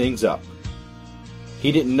screwed things up.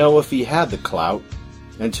 He didn't know if he had the clout,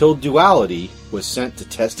 until Duality was sent to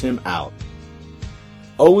test him out.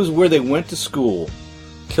 O is where they went to school.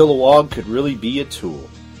 Kilowog could really be a tool.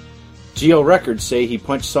 Geo records say he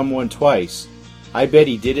punched someone twice. I bet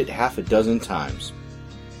he did it half a dozen times.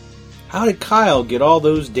 How did Kyle get all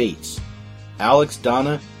those dates? Alex,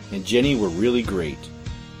 Donna, and Jenny were really great.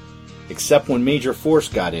 Except when Major Force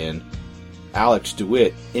got in, Alex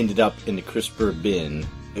DeWitt ended up in the CRISPR bin.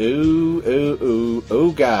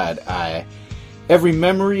 Oh God, Every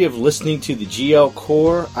memory of listening to the GL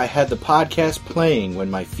Core, I had the podcast playing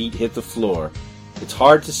when my feet hit the floor. It's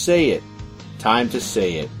hard to say it. Time to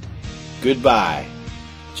say it. Goodbye,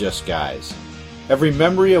 Just Guys. Every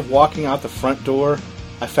memory of walking out the front door,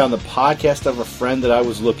 I found the podcast of a friend that I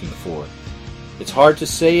was looking for. It's hard to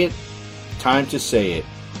say it. Time to say it.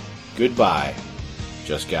 Goodbye,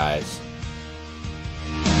 Just Guys.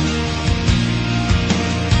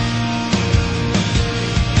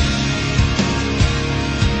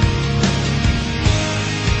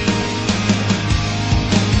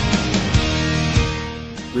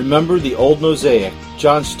 Remember the old mosaic?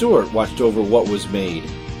 Jon Stewart watched over what was made.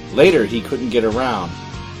 Later, he couldn't get around.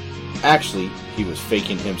 Actually, he was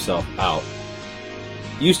faking himself out.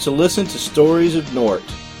 Used to listen to stories of Nort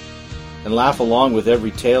and laugh along with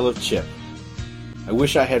every tale of Chip. I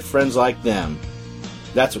wish I had friends like them.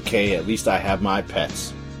 That's okay, at least I have my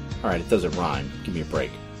pets. Alright, it doesn't rhyme. Give me a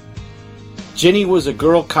break. Jenny was a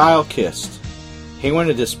girl Kyle kissed. He went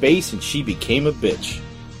into space and she became a bitch.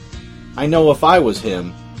 I know if I was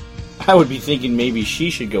him, I would be thinking maybe she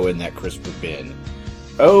should go in that CRISPR bin.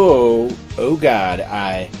 Oh God,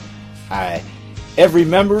 every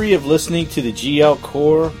memory of listening to the GL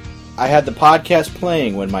Core, I had the podcast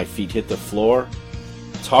playing when my feet hit the floor.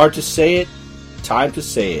 It's hard to say it, time to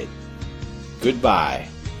say it. Goodbye,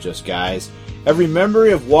 Just Guys. Every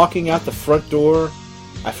memory of walking out the front door,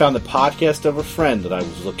 I found the podcast of a friend that I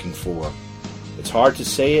was looking for. It's hard to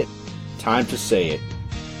say it, time to say it.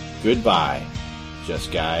 Goodbye,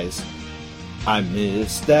 Just Guys. I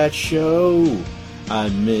miss that show. I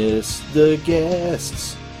miss the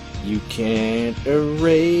guests. You can't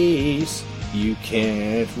erase. You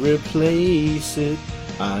can't replace it.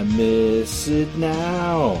 I miss it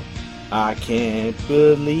now. I can't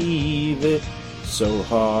believe it. So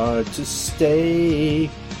hard to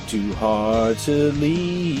stay. Too hard to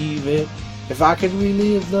leave it. If I could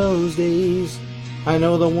relive those days, I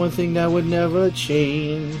know the one thing that would never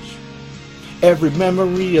change. Every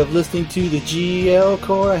memory of listening to the GL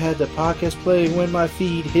Core, I had the podcast playing when my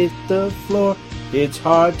feet hit the floor. It's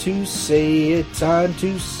hard to say it, time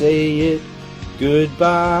to say it.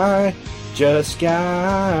 Goodbye, Just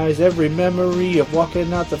Guys. Every memory of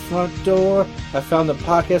walking out the front door, I found the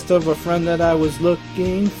podcast of a friend that I was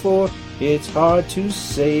looking for. It's hard to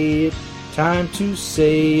say it, time to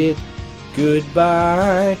say it.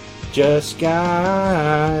 Goodbye, Just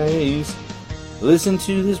Guys. Listen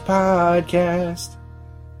to this podcast.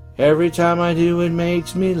 Every time I do, it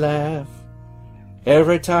makes me laugh.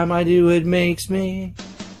 Every time I do, it makes me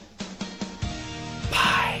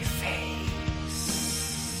pie face.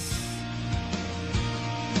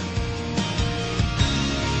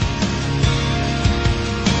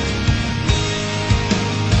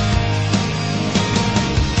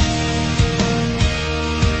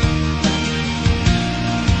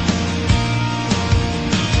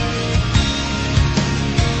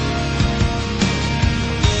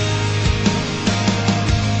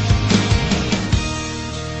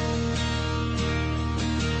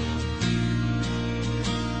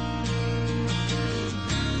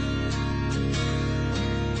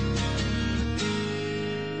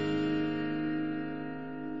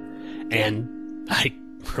 And I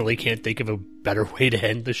really can't think of a better way to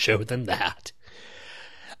end the show than that.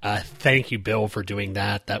 Thank you, Bill, for doing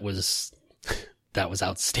that. That was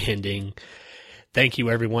outstanding. Thank you,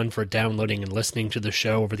 everyone, for downloading and listening to the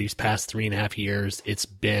show over these past 3.5 years. It's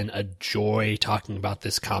been a joy talking about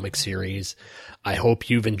this comic series. I hope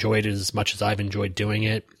you've enjoyed it as much as I've enjoyed doing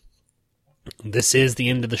it. This is the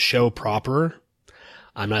end of the show proper.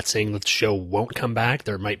 I'm not saying that the show won't come back.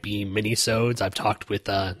 There might be mini-sodes. I've talked with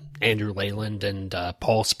Andrew Leyland and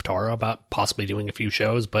Paul Spataro about possibly doing a few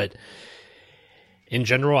shows, but in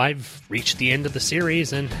general, I've reached the end of the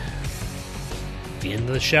series and the end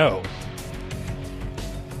of the show.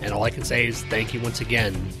 And all I can say is thank you once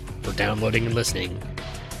again for downloading and listening.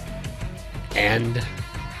 And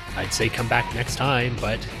I'd say come back next time,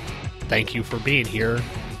 but thank you for being here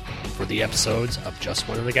for the episodes of Just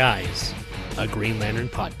One of the Guys, a Green Lantern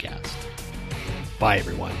podcast. Bye,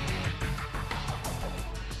 everyone.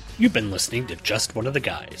 You've been listening to Just One of the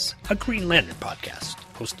Guys, a Green Lantern podcast,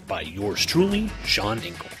 hosted by yours truly, Sean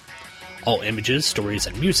Dingle. All images, stories,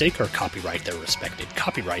 and music are copyright their respective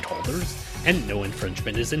copyright holders, and no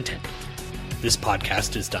infringement is intended. This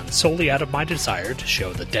podcast is done solely out of my desire to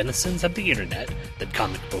show the denizens of the internet that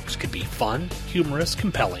comic books could be fun, humorous,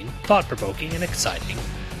 compelling, thought-provoking, and exciting,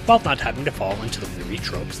 while not having to fall into the weary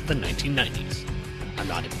tropes of the 1990s. I'm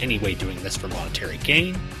not in any way doing this for monetary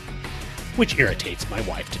gain, which irritates my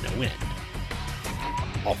wife to no end.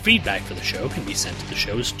 All feedback for the show can be sent to the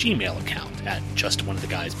show's Gmail account at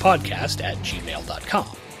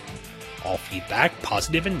justoneoftheguyspodcast@gmail.com. All feedback,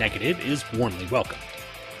 positive and negative, is warmly welcomed.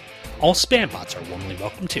 All spam bots are warmly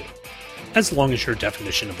welcome too, as long as your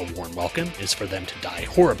definition of a warm welcome is for them to die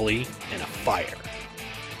horribly in a fire.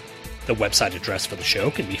 The website address for the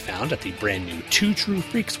show can be found at the brand new Two True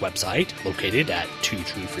Freaks website, located at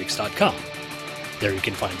twotruefreaks.com. There you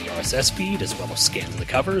can find the RSS feed, as well as scans of the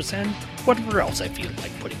covers, and whatever else I feel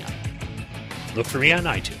like putting up. Look for me on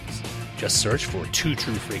iTunes. Just search for Two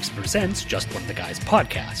True Freaks Presents Just One of the Guys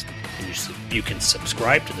podcast, and you can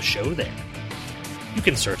subscribe to the show there. You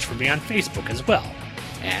can search for me on Facebook as well,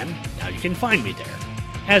 and now you can find me there,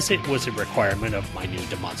 as it was a requirement of my new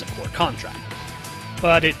Demonza Corps contract.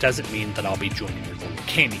 But it doesn't mean that I'll be joining your little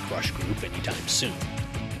Candy Crush group anytime soon.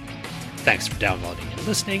 Thanks for downloading and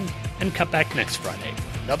listening, and come back next Friday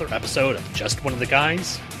for another episode of Just One of the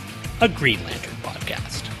Guys, a Green Lantern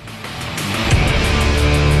podcast.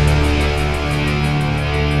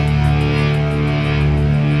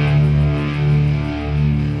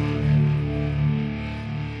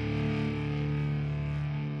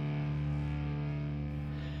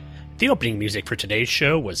 The opening music for today's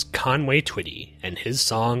show was Conway Twitty and his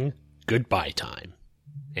song, Goodbye Time.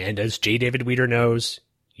 And as J. David Weeder knows,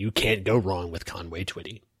 you can't go wrong with Conway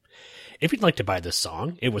Twitty. If you'd like to buy this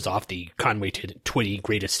song, it was off the Conway Twitty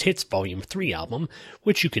Greatest Hits Volume 3 album,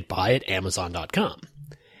 which you could buy at Amazon.com.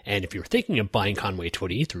 And if you're thinking of buying Conway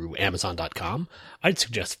Twitty through Amazon.com, I'd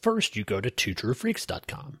suggest first you go to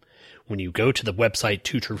twotruefreaks.com. When you go to the website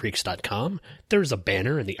twotruefreaks.com, there's a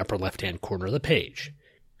banner in the upper left-hand corner of the page.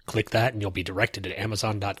 Click that and you'll be directed to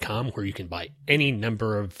Amazon.com, where you can buy any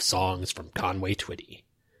number of songs from Conway Twitty.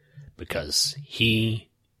 Because he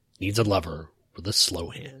needs a lover with a slow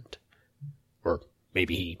hand. Or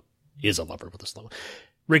maybe he is a lover with a slow hand.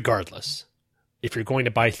 Regardless, if you're going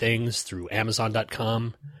to buy things through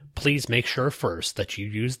Amazon.com, please make sure first that you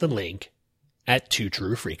use the link at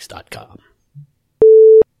twotruefreaks.com.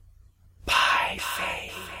 Bye, Faye.